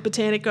street from the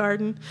Botanic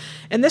Garden,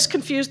 and this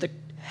confused the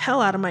hell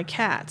out of my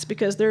cats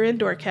because they're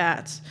indoor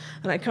cats.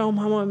 And I come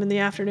home in the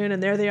afternoon,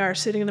 and there they are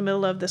sitting in the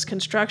middle of this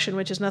construction,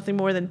 which is nothing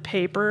more than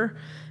paper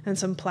and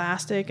some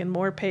plastic and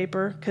more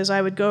paper, because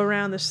I would go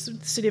around the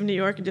city of New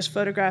York and just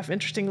photograph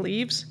interesting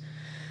leaves,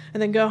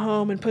 and then go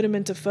home and put them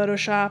into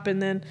Photoshop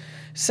and then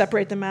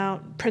separate them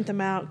out, print them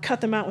out, cut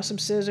them out with some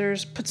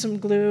scissors, put some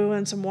glue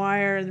and some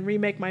wire, and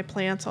remake my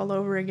plants all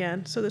over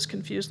again. So this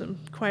confused them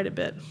quite a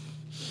bit.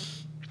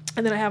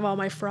 And then I have all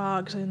my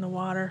frogs in the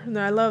water. And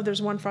there's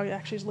one frog that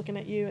actually is looking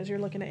at you as you're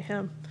looking at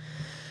him.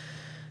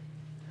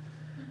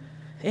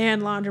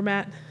 And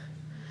laundromat.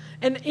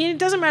 And it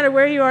doesn't matter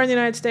where you are in the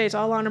United States,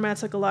 all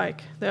laundromats look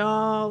alike.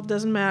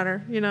 Doesn't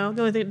matter, The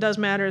only thing that does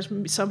matter is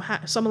some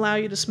allow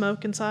you to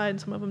smoke inside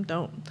and some of them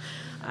don't.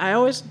 I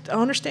always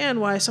understand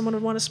why someone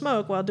would want to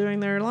smoke while doing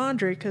their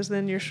laundry, because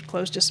then your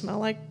clothes just smell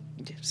like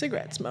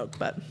cigarette smoke,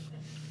 but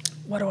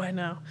what do I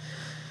know?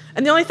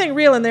 And the only thing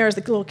real in there is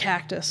the little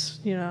cactus,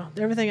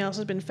 Everything else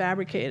has been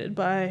fabricated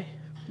by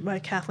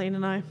Kathleen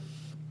and I.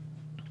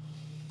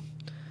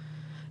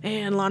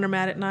 And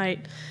laundromat at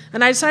night.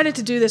 And I decided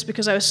to do this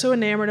because I was so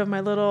enamored of my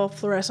little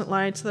fluorescent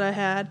lights that I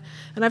had.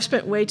 And I've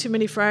spent way too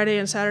many Friday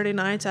and Saturday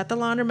nights at the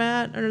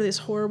laundromat under these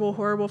horrible,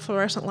 horrible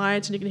fluorescent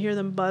lights, and you can hear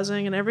them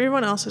buzzing, and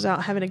everyone else is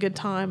out having a good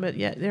time, but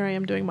yet there I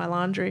am doing my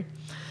laundry.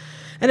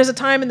 And there's a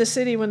time in the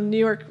city when New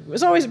York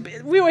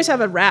we always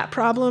have a rat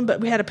problem, but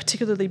we had a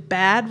particularly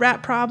bad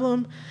rat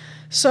problem.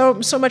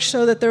 So much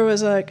so that there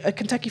was a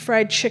Kentucky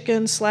Fried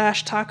Chicken /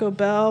 Taco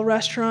Bell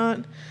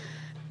restaurant,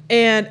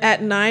 and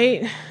at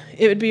night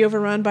it would be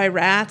overrun by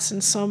rats,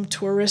 and some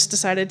tourist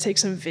decided to take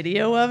some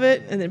video of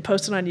it and then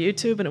post it on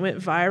YouTube, and it went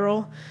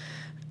viral.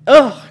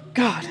 Oh,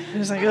 God. It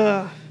was like,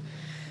 ugh.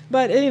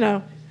 But,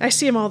 I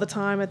see them all the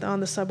time on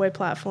the subway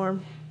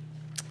platform.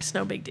 It's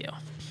no big deal,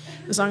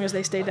 as long as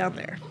they stay down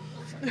there.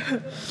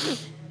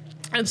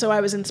 And so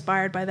I was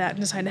inspired by that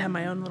and decided to have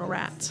my own little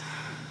rats.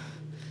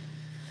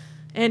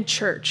 And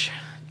church.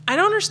 I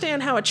don't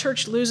understand how a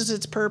church loses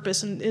its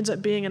purpose and ends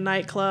up being a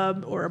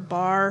nightclub or a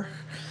bar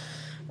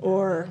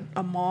or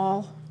a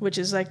mall, which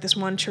is like this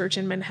one church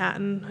in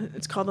Manhattan.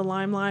 It's called the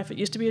Lime Life. It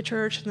used to be a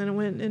church, and then it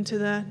went into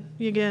that,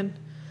 again,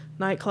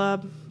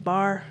 nightclub,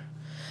 bar.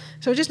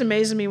 So it just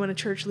amazes me when a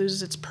church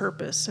loses its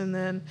purpose. And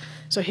then,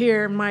 so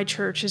here, my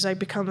church has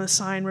become a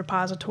sign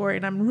repository,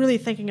 and I'm really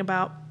thinking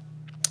about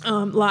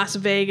Las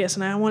Vegas,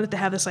 and I want it to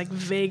have this like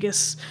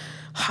Vegas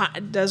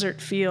hot desert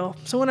feel.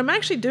 So when I'm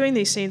actually doing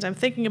these scenes, I'm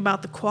thinking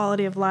about the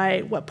quality of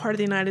light, what part of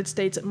the United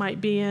States it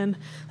might be in.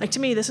 Like, to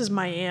me, this is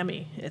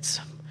Miami. It's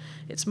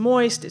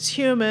moist, it's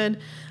humid.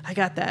 I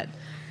got that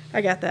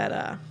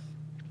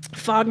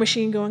fog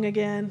machine going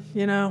again,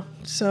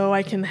 so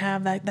I can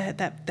have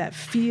that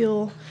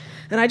feel.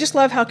 And I just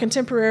love how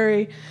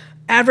contemporary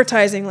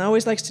advertising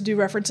always likes to do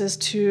references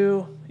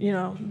to, you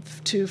know,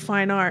 to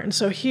fine art. And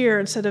so here,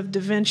 instead of Da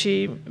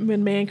Vinci,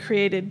 when man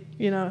created,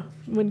 you know,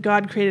 when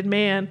God created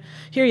man,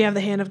 here you have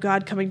the hand of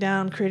God coming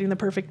down, creating the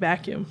perfect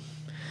vacuum.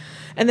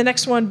 And the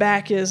next one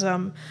back is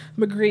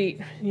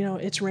Magritte, you know,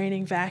 it's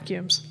raining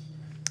vacuums.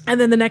 And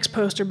then the next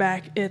poster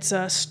back, it's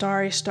a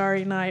starry,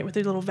 starry night with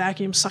a little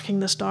vacuum sucking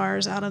the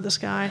stars out of the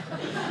sky.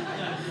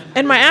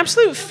 And my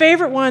absolute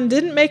favorite one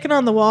didn't make it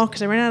on the wall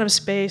because I ran out of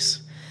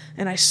space.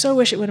 And I so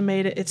wish it would have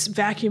made it. It's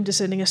vacuum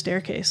descending a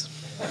staircase.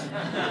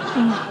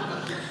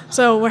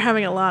 So we're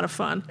having a lot of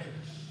fun.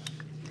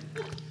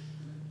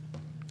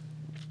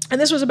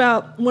 And this was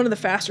about one of the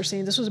faster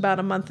scenes. This was about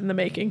a month in the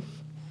making.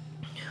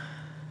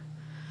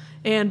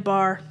 And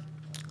bar.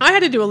 I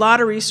had to do a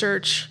lot of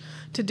research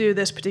to do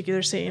this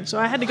particular scene. So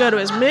I had to go to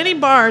as many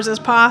bars as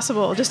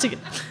possible just to get...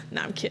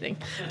 No, I'm kidding.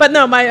 But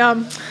no,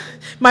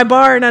 my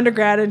bar in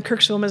undergrad in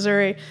Kirksville,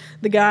 Missouri,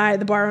 the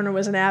bar owner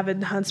was an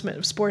avid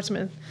huntsman,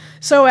 sportsman.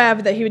 So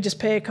avid that he would just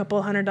pay a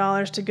couple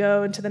 $100 to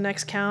go into the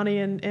next county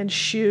and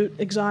shoot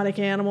exotic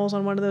animals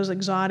on one of those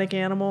exotic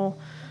animal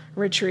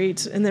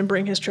retreats and then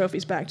bring his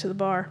trophies back to the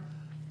bar,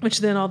 which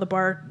then all the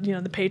bar, you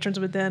know, the patrons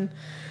would then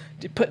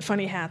put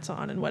funny hats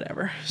on and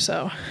whatever.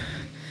 So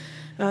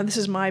this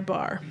is my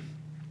bar.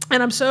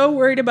 And I'm so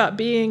worried about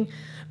being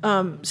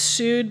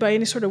sued by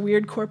any sort of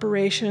weird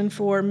corporation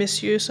for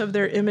misuse of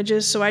their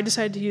images, so I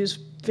decided to use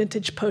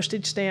vintage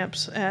postage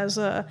stamps as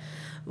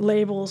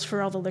labels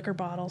for all the liquor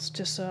bottles,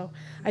 just so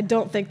I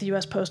don't think the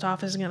U.S. Post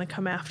Office is going to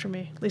come after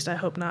me. At least I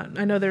hope not.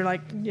 I know they're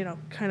like, you know,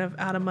 kind of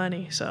out of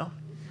money, so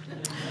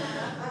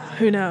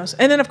who knows.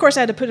 And then, of course,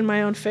 I had to put in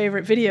my own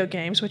favorite video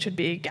games, which would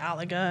be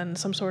Galaga and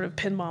some sort of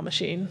pinball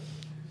machine.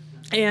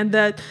 And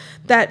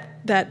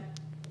that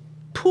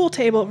pool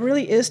table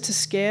really is to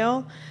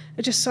scale.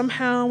 It just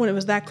somehow, when it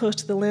was that close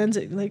to the lens,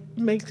 it like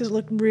makes it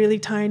look really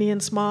tiny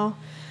and small.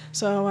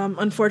 So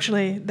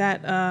unfortunately,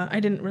 that I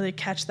didn't really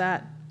catch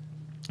that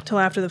until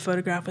after the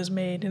photograph was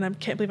made, and I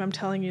can't believe I'm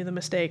telling you the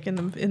mistake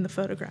in the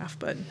photograph.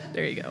 But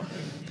there you go.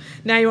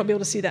 Now you won't be able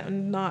to see that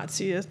and not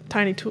see a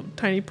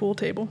tiny pool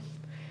table.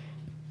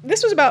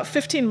 This was about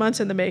 15 months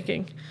in the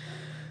making,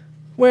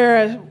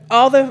 where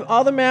all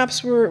the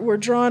maps were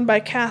drawn by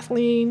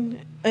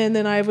Kathleen, and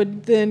then I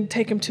would then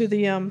take them to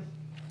the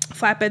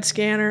flatbed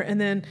scanner and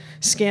then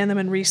scan them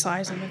and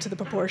resize them into the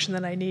proportion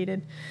that I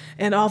needed.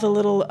 And all the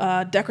little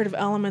decorative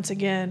elements,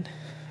 again,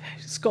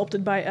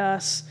 sculpted by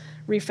us,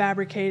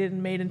 refabricated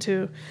and made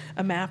into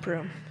a map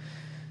room.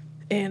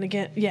 And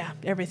again, yeah,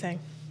 everything.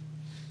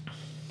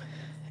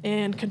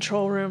 And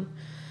control room.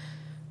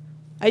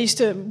 I used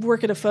to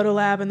work at a photo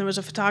lab, and there was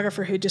a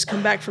photographer who'd just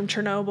come back from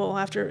Chernobyl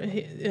after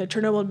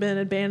Chernobyl had been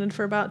abandoned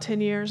for about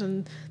 10 years,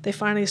 and they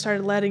finally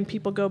started letting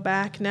people go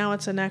back. Now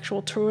it's an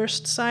actual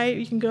tourist site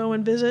you can go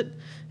and visit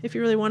if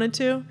you really wanted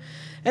to.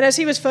 And as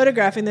he was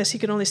photographing this, he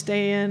could only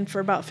stay in for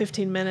about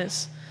 15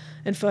 minutes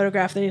and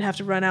photograph, then he'd have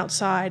to run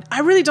outside. I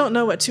really don't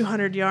know what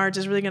 200 yards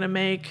is really going to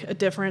make a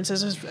difference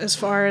as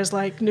far as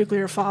like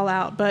nuclear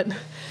fallout, but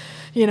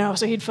you know,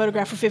 so he'd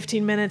photograph for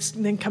 15 minutes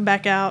and then come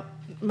back out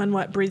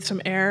and breathe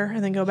some air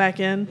and then go back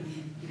in.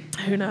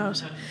 Who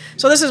knows?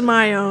 So this is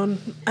my own.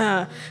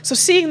 So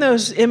seeing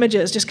those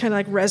images just kind of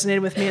like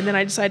resonated with me, and then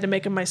I decided to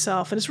make them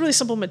myself. And it's really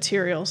simple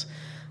materials.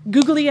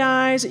 Googly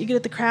eyes that you get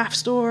at the craft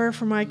store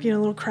from like, you know,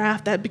 little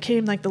craft, that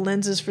became like the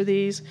lenses for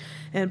these,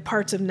 and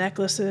parts of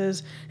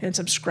necklaces and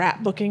some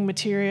scrapbooking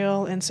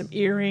material and some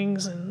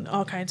earrings and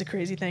all kinds of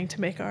crazy things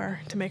to make our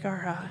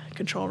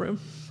control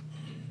room.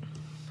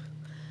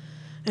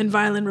 And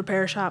violin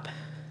repair shop.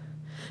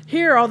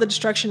 Here, all the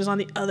destruction is on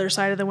the other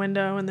side of the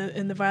window, and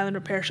the violin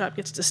repair shop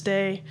gets to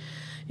stay,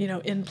 you know,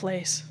 in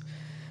place.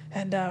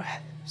 And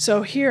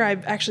so here,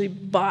 I've actually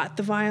bought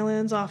the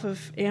violins off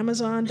of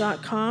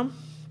Amazon.com,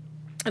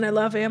 and I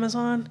love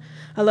Amazon.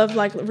 I love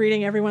like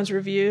reading everyone's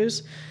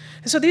reviews.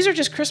 And so these are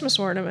just Christmas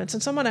ornaments,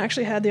 and someone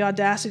actually had the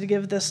audacity to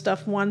give this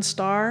stuff 1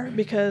 star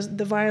because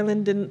the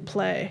violin didn't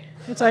play.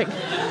 It's like,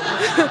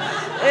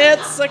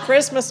 it's a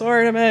Christmas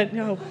ornament, you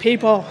know,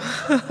 people.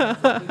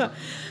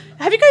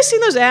 Have you guys seen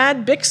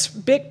those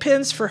Bic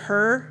pins for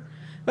her?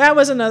 That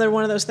was another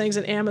one of those things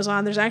at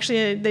Amazon. There's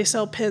actually, they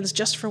sell pins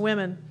just for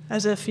women,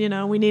 as if, you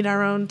know, we need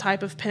our own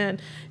type of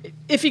pin.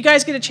 If you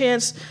guys get a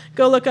chance,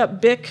 go look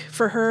up Bic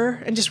for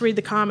her and just read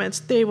the comments.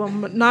 They will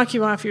knock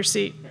you off your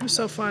seat. It's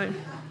so funny.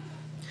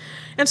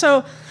 And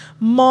so,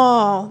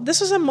 mall.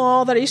 This is a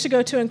mall that I used to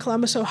go to in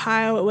Columbus,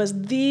 Ohio. It was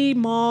the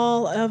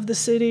mall of the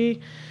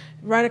city,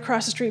 right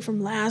across the street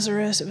from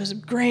Lazarus. It was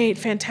great,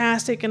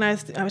 fantastic, and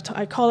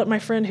I called up my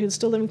friend who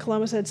still lived in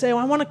Columbus. I'd say,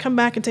 well, I want to come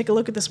back and take a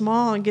look at this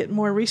mall and get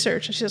more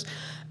research. And she says,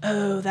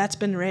 oh, that's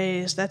been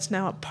raised. That's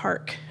now a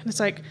park. And it's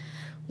like,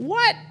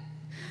 what?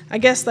 I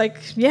guess, like,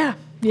 yeah,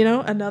 you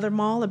know, another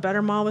mall, a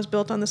better mall was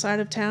built on the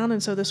side of town,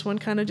 and so this one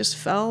kind of just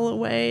fell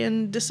away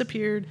and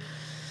disappeared.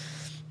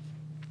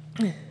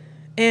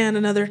 And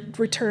another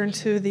return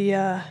to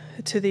the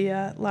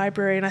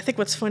library. And I think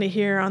what's funny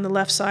here on the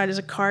left side is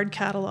a card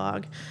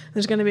catalog.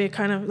 There's going to be a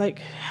kind of like,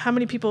 how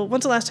many people,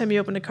 when's the last time you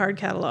opened a card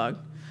catalog?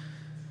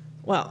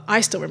 Well,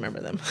 I still remember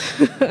them.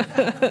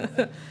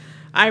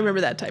 I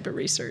remember that type of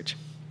research.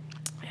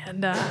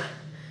 And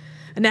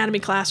anatomy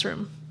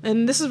classroom.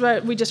 And this is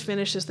what we just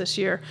finished this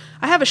year.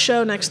 I have a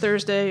show next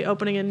Thursday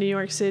opening in New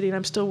York City, and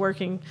I'm still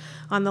working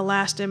on the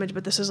last image,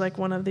 but this is like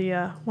one of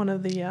the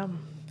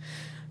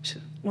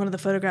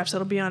photographs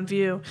that'll be on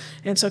view.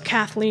 And so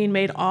Kathleen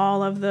made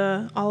all of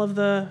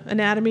the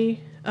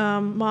anatomy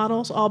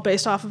models, all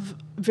based off of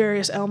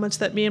various elements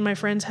that me and my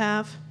friends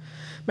have.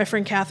 My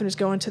friend Catherine is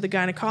going to the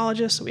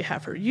gynecologist, so we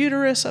have her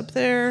uterus up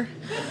there.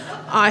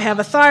 I have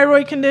a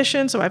thyroid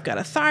condition, so I've got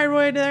a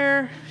thyroid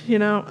there. You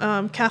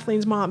know,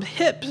 Kathleen's mom's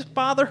hips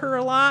bother her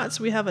a lot,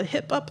 so we have a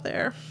hip up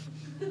there.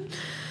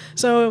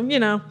 So, you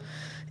know,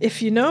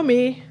 if you know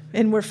me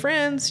and we're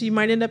friends, you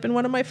might end up in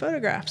one of my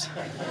photographs.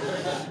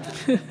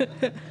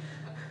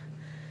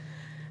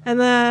 And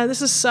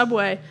this is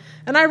Subway.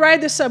 And I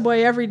ride this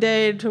subway every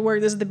day to work.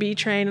 This is the B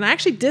train. And I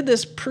actually did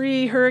this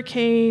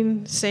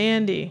pre-Hurricane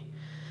Sandy.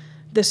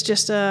 This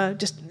just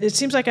it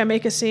seems like I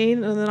make a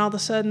scene, and then all of a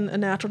sudden a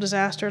natural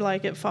disaster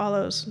like it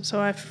follows. So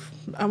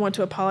I want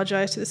to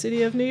apologize to the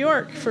city of New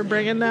York for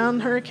bringing down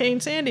Hurricane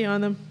Sandy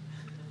on them.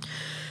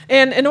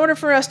 And in order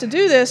for us to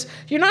do this,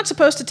 you're not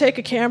supposed to take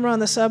a camera on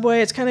the subway.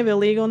 It's kind of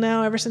illegal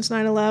now ever since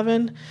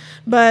 9/11.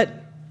 But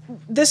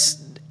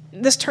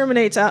this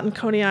terminates out in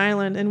Coney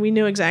Island, and we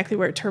knew exactly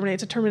where it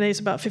terminates. It terminates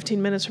about 15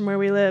 minutes from where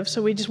we live.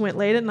 So we just went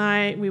late at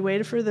night. We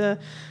waited for the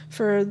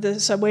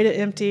subway to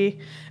empty,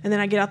 and then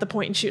I get out the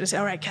point and shoot. And I say,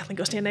 all right, Kathleen,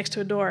 go stand next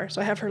to a door. So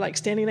I have her like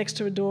standing next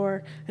to a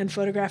door and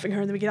photographing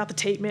her, and then we get out the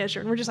tape measure,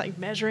 and we're just like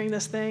measuring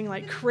this thing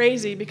like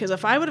crazy, because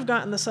if I would have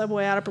gotten the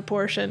subway out of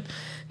proportion,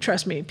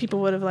 trust me,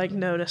 people would have like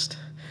noticed.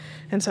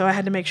 And so I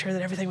had to make sure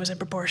that everything was in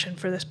proportion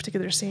for this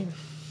particular scene.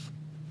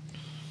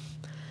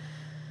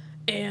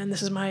 And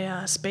this is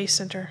my space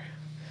center,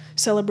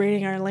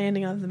 celebrating our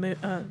landing on the moon.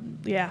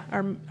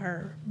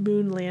 Our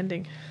moon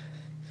landing.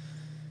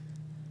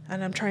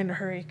 And I'm trying to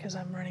hurry because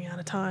I'm running out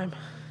of time.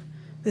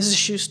 This is a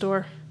shoe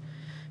store,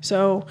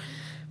 so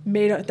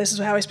this is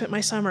how I spent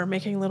my summer,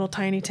 making little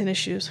tiny tennis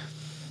shoes.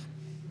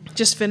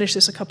 Just finished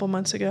this a couple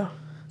months ago.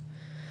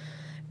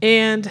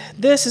 And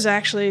this is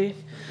actually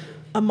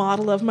a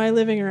model of my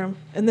living room,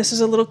 and this is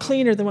a little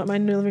cleaner than what my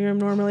living room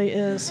normally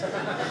is.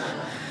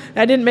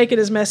 I didn't make it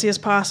as messy as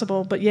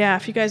possible, but yeah,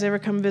 if you guys ever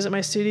come visit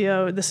my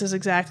studio, this is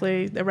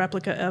exactly the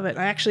replica of it.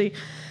 I actually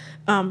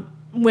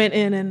went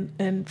in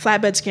and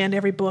flatbed scanned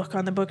every book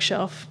on the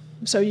bookshelf,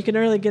 so you can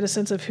really get a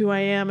sense of who I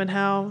am and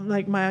how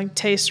like my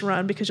tastes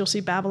run, because you'll see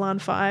Babylon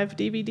 5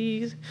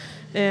 DVDs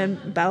and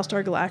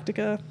Battlestar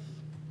Galactica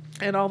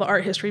and all the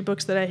art history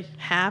books that I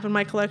have in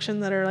my collection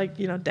that are like,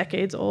 you know,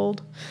 decades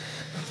old.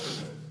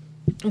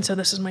 And so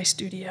this is my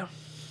studio.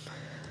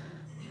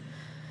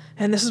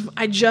 And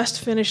I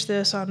just finished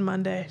this on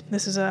Monday.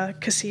 This is a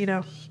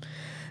casino.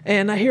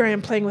 And here I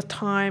am playing with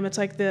time. It's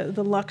like the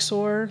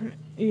Luxor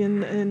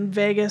in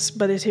Vegas,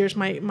 but here's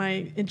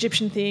my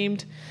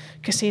Egyptian-themed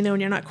casino,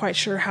 and you're not quite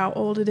sure how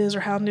old it is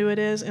or how new it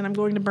is. And I'm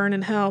going to burn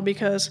in hell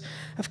because,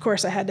 of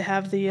course, I had to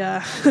have the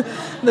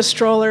the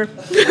stroller.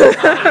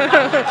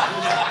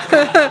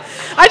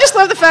 I just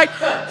love the fact...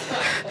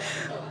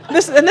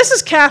 This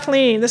is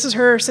Kathleen. This is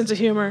her sense of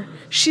humor.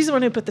 She's the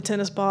one who put the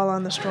tennis ball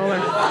on the stroller.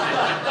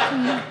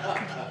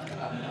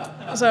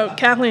 So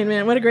Kathleen,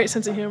 man, what a great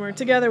sense of humor.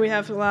 Together we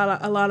have a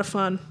lot of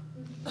fun.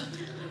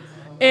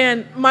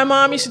 And my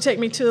mom used to take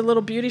me to the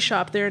little beauty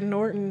shop there in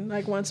Norton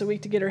like once a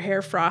week to get her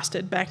hair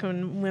frosted, back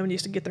when women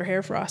used to get their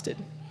hair frosted.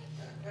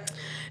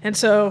 And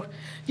so,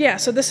 yeah,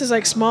 so this is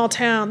like small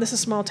town. This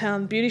is small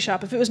town beauty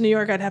shop. If it was New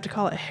York, I'd have to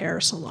call it a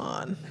hair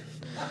salon.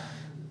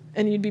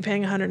 And you'd be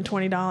paying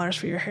 $120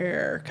 for your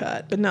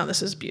haircut. But no,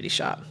 this is beauty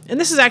shop. And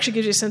this actually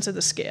gives you a sense of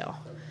the scale.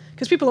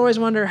 Because people always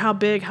wonder how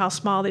big, how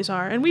small these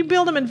are. And we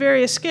build them in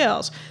various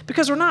scales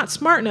because we're not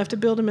smart enough to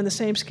build them in the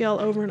same scale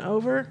over and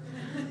over.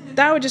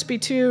 That would just be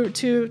too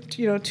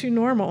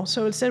normal.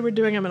 So instead we're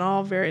doing them in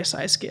all various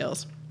size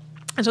scales.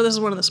 And so this is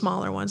one of the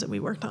smaller ones that we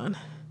worked on.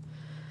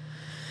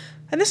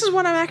 And this is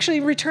what I'm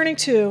actually returning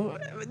to.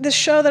 This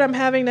show that I'm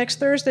having next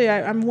Thursday,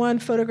 I'm one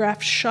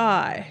photograph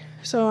shy.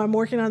 So I'm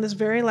working on this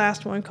very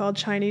last one called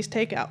Chinese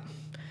Takeout.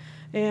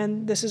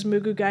 And this is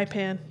Mugu Gai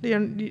Pan.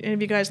 Any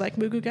of you guys like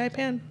Mugu Gai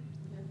Pan?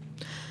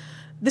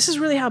 This is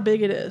really how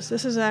big it is.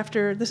 This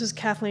is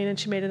Kathleen, and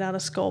she made it out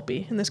of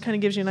Sculpey. And this kind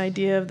of gives you an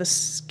idea of the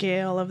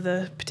scale of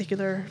the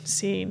particular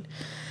scene.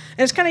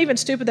 And it's kind of even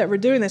stupid that we're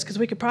doing this, because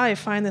we could probably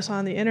find this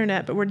on the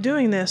internet, but we're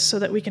doing this so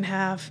that we can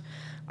have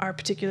our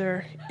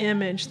particular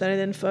image that I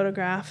then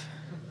photograph.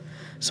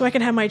 So I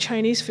can have my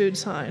Chinese food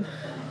sign.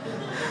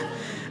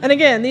 And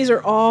again, these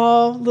are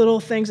all little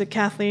things that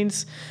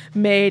Kathleen's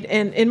made.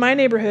 And in my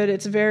neighborhood,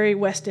 it's very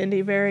West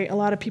Indian, a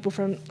lot of people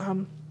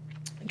from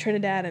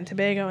Trinidad and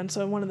Tobago. And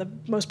so one of the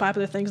most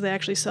popular things they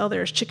actually sell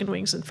there is chicken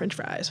wings and French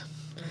fries.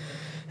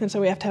 And so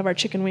we have to have our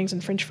chicken wings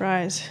and French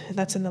fries.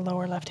 That's in the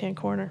lower left-hand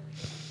corner.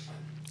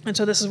 And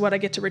so this is what I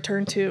get to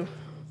return to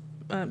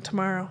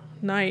tomorrow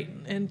night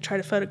and try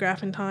to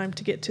photograph in time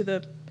to get to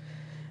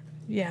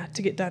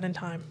get done in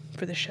time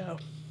for the show.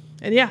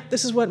 And yeah,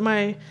 this is what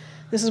my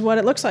this is what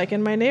it looks like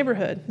in my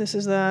neighborhood. This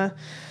is the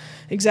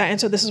exact, and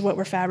so this is what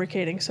we're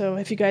fabricating. So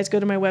if you guys go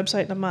to my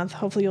website in a month,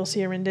 hopefully you'll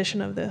see a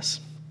rendition of this.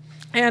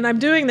 And I'm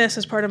doing this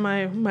as part of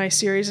my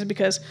series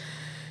because,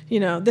 you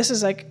know, this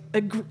is like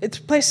it's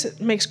a place that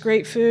makes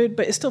great food,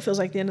 but it still feels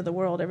like the end of the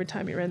world every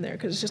time you're in there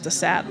because it's just a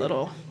sad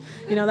little,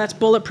 you know, that's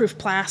bulletproof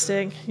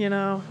plastic, you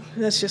know,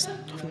 that's just,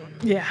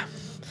 yeah.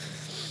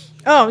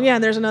 Oh, yeah,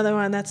 and there's another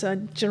one. That's a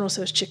General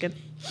Tso's chicken.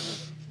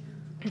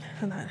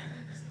 And that,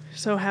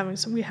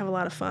 we have a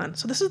lot of fun.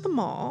 So this is the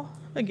mall,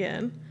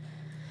 again.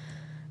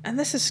 And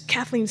this is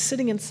Kathleen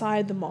sitting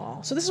inside the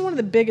mall. So this is one of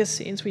the biggest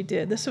scenes we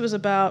did. This was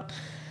about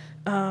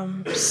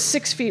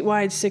 6 feet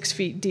wide, 6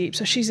 feet deep.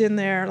 So she's in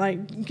there, like,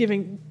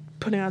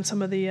 putting on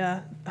some of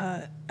the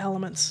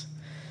elements.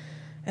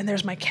 And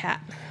there's my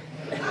cat,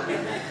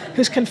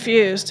 who's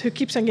confused, who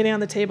keeps on getting on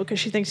the table because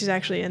she thinks she's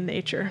actually in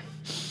nature.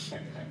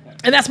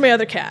 And that's my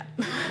other cat,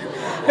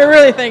 who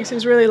really thinks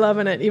he's really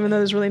loving it, even though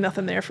there's really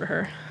nothing there for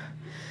her.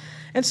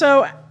 And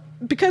so,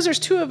 because there's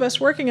two of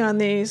us working on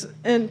these,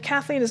 and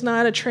Kathleen is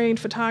not a trained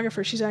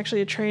photographer, she's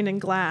actually trained in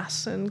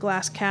glass and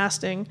glass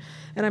casting,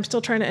 and I'm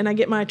still trying to,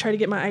 and try to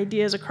get my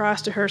ideas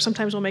across to her.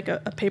 Sometimes we'll make a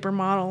paper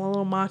model, a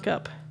little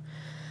mock-up,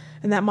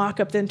 and that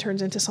mock-up then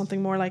turns into something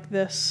more like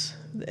this.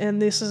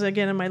 And this is,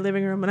 again, in my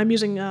living room, and I'm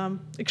using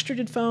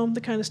extruded foam,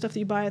 the kind of stuff that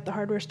you buy at the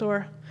hardware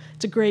store.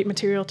 It's a great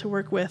material to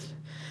work with.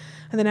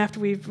 And then after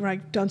we've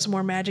done some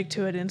more magic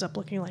to it, it ends up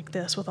looking like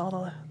this with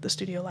all the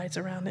studio lights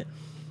around it.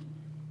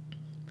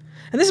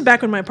 And this is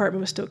back when my apartment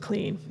was still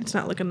clean. It's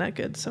not looking that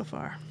good so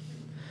far.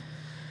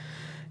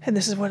 And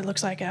this is what it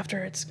looks like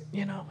after it's,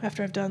 you know,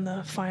 after I've done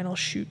the final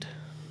shoot.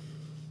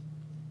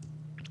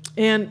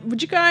 And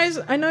would you guys,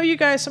 I know you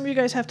guys, some of you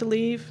guys have to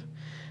leave.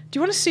 Do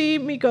you want to see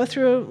me go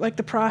through like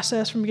the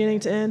process from beginning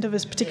to end of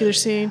this particular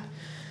scene?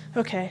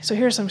 Okay, so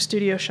here's some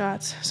studio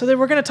shots. So then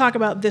we're going to talk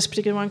about this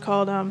particular one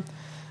called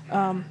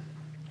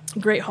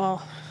Great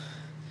Hall.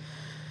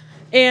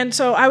 And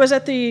so I was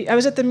at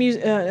the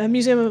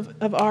Museum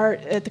of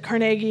Art, at the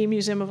Carnegie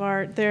Museum of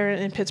Art there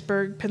in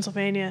Pittsburgh,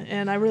 Pennsylvania,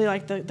 and I really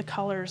liked the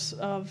colors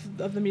of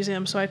the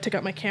museum, so I took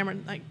out my camera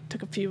and I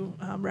took a few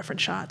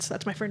reference shots.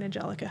 That's my friend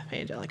Angelica.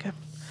 Hey, Angelica.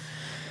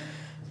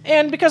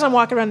 And because I'm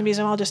walking around the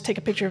museum, I'll just take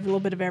a picture of a little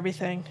bit of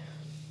everything.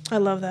 I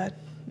love that.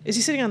 Is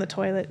he sitting on the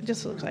toilet? It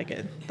just looks like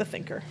it, the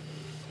thinker.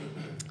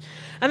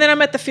 And then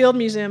I'm at the Field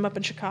Museum up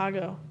in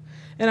Chicago.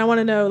 And I want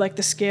to know like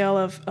the scale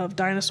of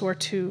dinosaur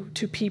to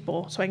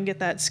people, so I can get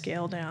that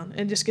scale down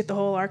and just get the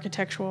whole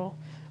architectural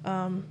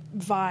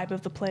vibe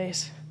of the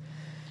place.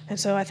 And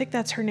so I think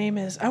that's her name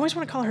is, I always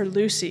want to call her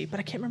Lucy, but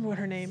I can't remember what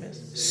her name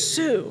is.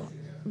 Sue.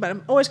 But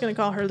I'm always going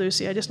to call her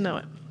Lucy. I just know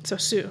it. So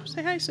Sue.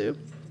 Say hi, Sue.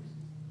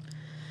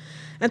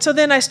 And so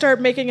then I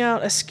start making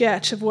out a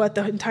sketch of what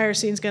the entire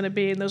scene's going to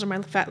be, and those are my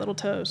fat little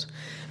toes.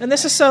 And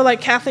this is so like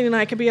Kathleen and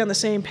I can be on the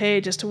same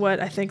page as to what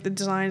I think the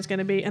design is going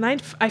to be. And I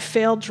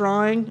failed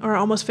drawing, or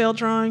almost failed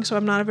drawing, so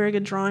I'm not a very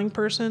good drawing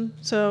person.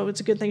 So it's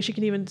a good thing she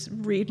can even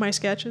read my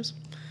sketches.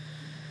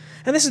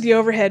 And this is the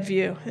overhead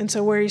view. And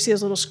so where you see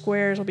those little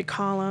squares will be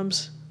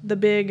columns. The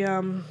big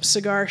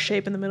cigar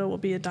shape in the middle will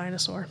be a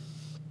dinosaur.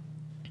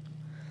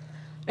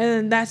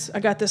 And I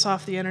got this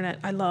off the internet.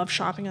 I love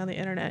shopping on the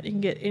internet. You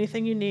can get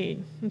anything you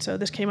need. And so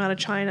this came out of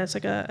China. It's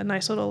like a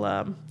nice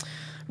little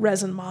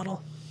resin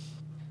model.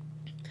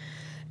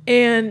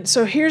 And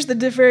so here's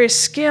the various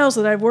scales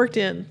that I've worked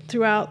in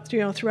throughout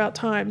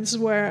time. This is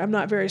where I'm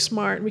not very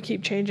smart, and we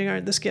keep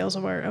changing the scales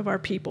of our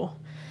people.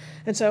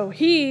 And so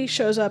he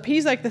shows up.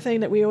 He's like the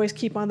thing that we always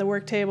keep on the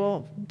work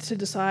table to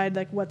decide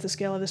like what the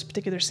scale of this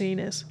particular scene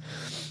is.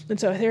 And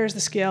so here's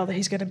the scale that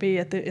he's going to be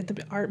at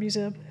the art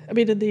museum. I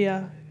mean,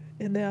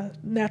 in the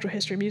Natural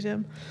History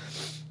Museum.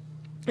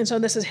 And so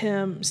this is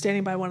him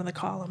standing by one of the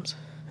columns.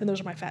 And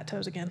those are my fat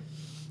toes again.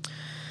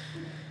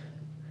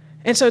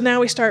 And so now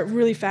we start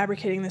really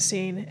fabricating the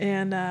scene.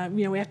 And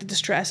we have to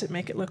distress it,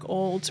 make it look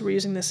old. So we're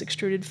using this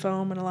extruded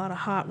foam and a lot of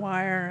hot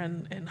wire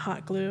and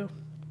hot glue.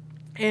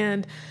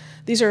 And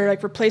these are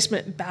like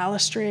replacement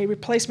balustrade,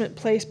 replacement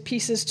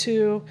pieces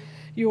to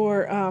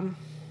your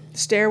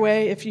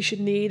stairway if you should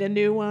need a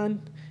new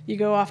one. You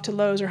go off to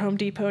Lowe's or Home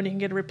Depot and you can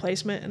get a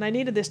replacement. And I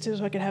needed this too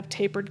so I could have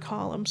tapered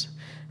columns.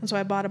 And so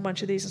I bought a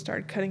bunch of these and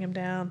started cutting them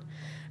down.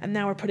 And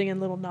now we're putting in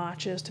little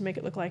notches to make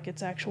it look like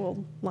it's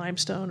actual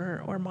limestone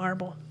or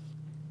marble.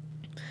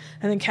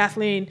 And then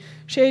Kathleen,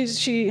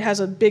 she has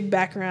a big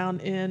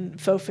background in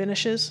faux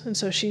finishes. And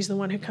so she's the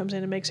one who comes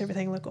in and makes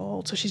everything look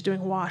old. So she's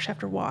doing wash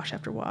after wash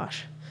after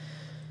wash.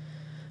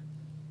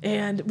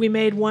 And we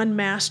made one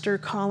master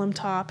column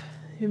top.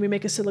 And we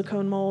make a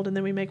silicone mold, and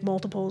then we make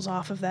multiples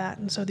off of that.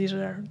 And so these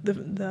are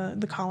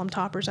the column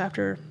toppers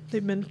after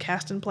they've been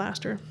cast in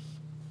plaster.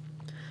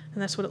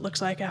 And that's what it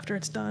looks like after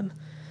it's done.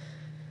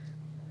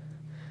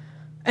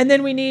 And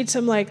then we need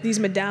some like these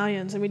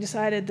medallions, and we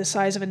decided the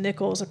size of a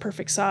nickel is a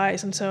perfect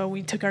size. And so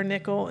we took our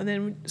nickel and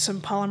then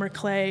some polymer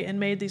clay and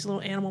made these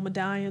little animal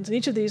medallions. And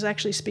each of these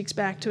actually speaks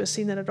back to a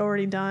scene that I'd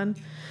already done.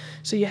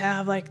 So you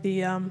have like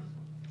the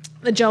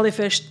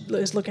jellyfish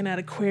is looking at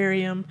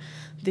aquarium.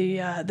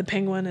 The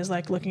penguin is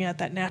like looking at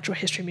that natural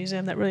history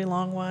museum, that really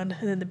long one,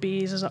 and then the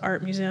bees is an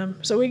art museum.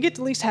 So we get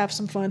to at least have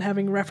some fun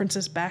having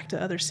references back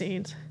to other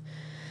scenes.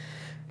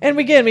 And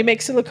again, we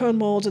make silicone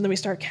molds, and then we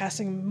start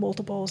casting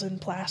multiples in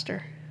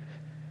plaster.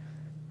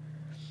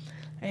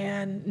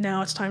 And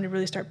now it's time to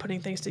really start putting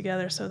things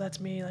together. So that's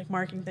me like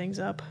marking things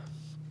up.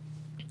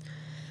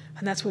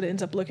 And that's what it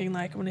ends up looking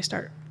like when we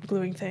start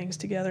gluing things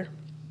together.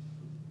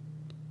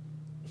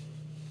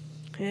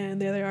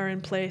 And there they are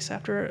in place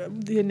after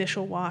the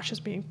initial wash is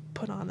being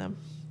put on them.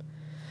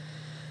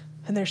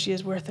 And there she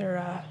is with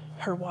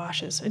her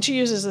washes. And she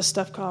uses this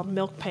stuff called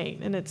milk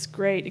paint, and it's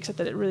great, except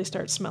that it really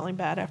starts smelling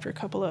bad after a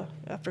couple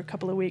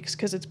of weeks,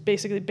 because it's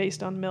basically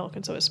based on milk,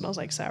 and so it smells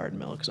like soured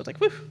milk. So it's like,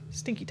 whew,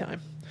 stinky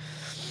time.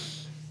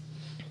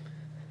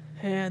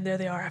 And there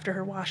they are after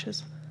her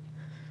washes.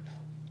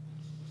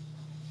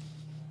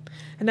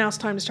 And now it's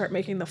time to start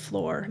making the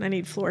floor, and I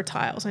need floor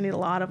tiles. I need a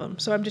lot of them.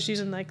 So I'm just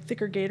using like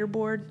thicker gator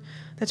board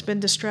that's been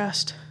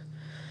distressed.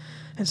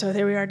 And so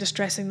there we are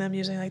distressing them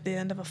using like the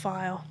end of a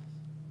file,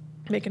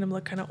 making them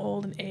look kind of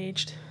old and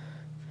aged.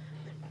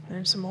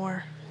 And some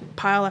more,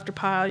 pile after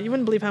pile. You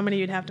wouldn't believe how many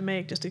you'd have to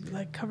make just to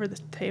like cover the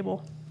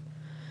table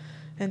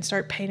and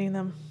start painting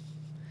them.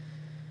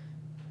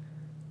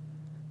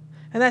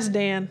 And that's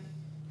Dan.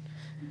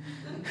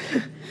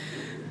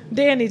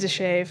 Dan needs a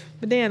shave,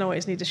 but Dan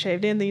always needs a shave.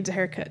 Dan needs a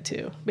haircut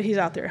too, but he's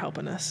out there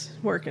helping us,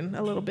 working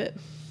a little bit.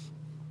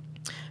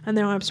 And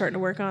now I'm starting to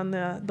work on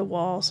the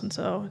walls, and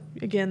so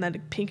again,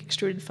 that pink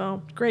extruded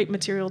foam, great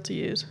material to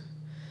use.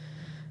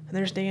 And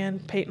there's Dan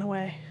painting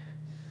away.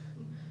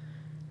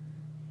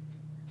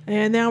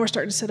 And now we're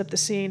starting to set up the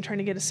scene, trying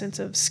to get a sense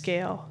of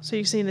scale. So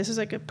you've seen this is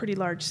like a pretty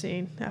large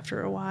scene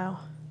after a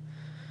while.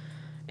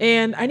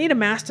 And I need a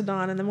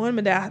mastodon, and the one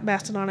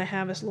mastodon I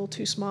have is a little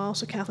too small,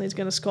 so Kathleen's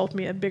going to sculpt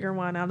me a bigger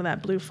one out of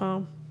that blue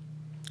foam.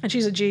 And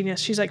she's a genius.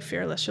 She's like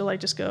fearless. She'll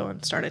like just go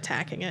and start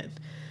attacking it.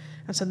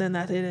 And so then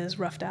it is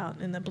roughed out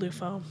in the blue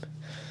foam.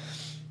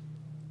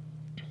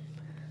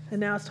 And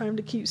now it's time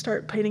to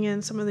start painting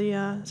in some of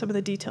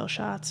the detail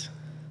shots.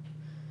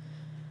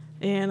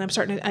 And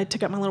I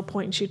took out my little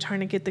point and shoot, trying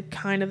to get the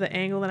kind of the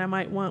angle that I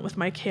might want with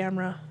my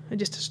camera, and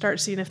just to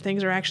start seeing if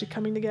things are actually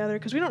coming together.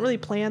 Because we don't really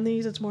plan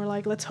these. It's more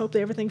like, let's hope that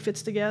everything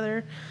fits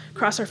together,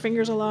 cross our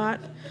fingers a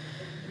lot,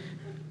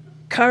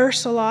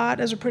 curse a lot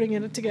as we're putting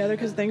it together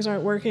because things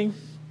aren't working.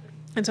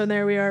 And so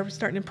there we are,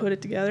 starting to put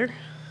it together.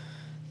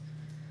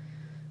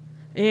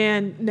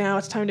 And now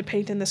it's time to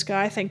paint in the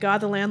sky. Thank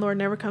God the landlord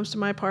never comes to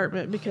my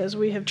apartment, because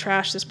we have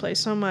trashed this place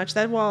so much.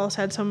 That wall has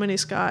had so many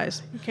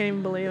skies. You can't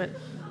even believe it.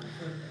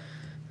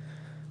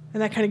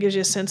 And that kind of gives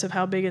you a sense of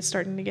how big it's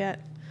starting to get.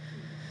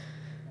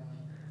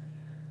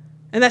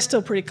 And that's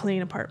still a pretty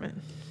clean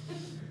apartment.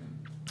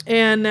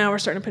 And now we're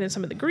starting to put in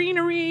some of the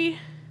greenery,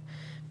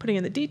 putting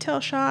in the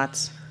detail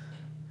shots.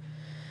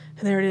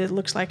 And there it is. It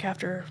looks like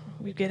after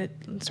we get it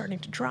starting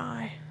to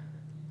dry.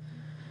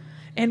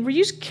 And we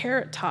use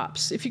carrot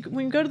tops.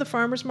 When you go to the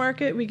farmer's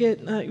market, we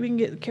can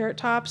get carrot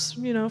tops,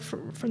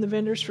 from the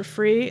vendors for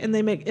free, and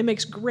it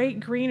makes great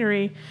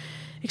greenery,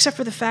 except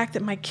for the fact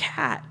that my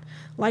cat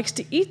likes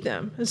to eat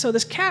them. And so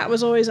this cat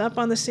was always up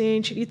on the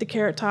scene. She'd eat the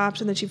carrot tops,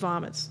 and then she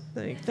vomits.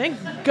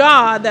 Thank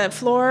God that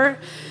floor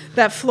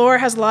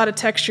has a lot of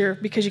texture,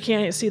 because you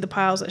can't even see the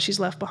piles that she's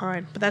left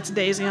behind. But that's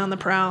Daisy on the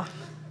prowl.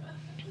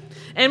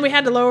 And we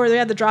had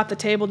to drop the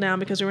table down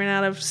because we ran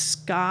out of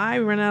sky.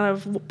 We ran out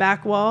of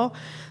back wall.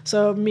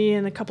 So me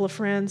and a couple of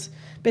friends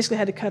basically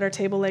had to cut our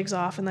table legs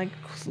off and like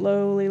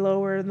slowly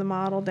lower the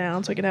model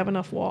down so we could have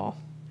enough wall.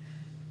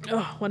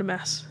 Oh, what a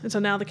mess. And so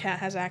now the cat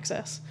has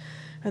access.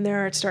 And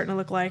there it's starting to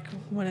look like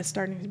when it's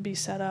starting to be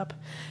set up.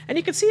 And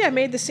you can see I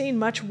made the scene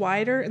much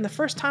wider. And the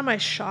first time I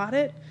shot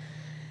it,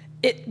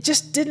 it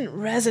just didn't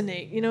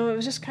resonate. It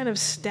was just kind of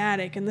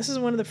static. And this is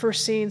one of the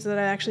first scenes that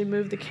I actually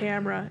moved the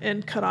camera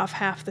and cut off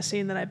half the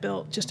scene that I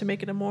built just to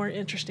make it a more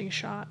interesting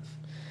shot.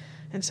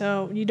 And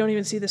so you don't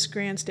even see this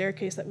grand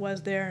staircase that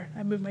was there.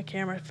 I moved my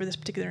camera for this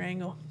particular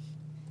angle.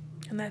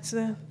 And that's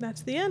the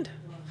end.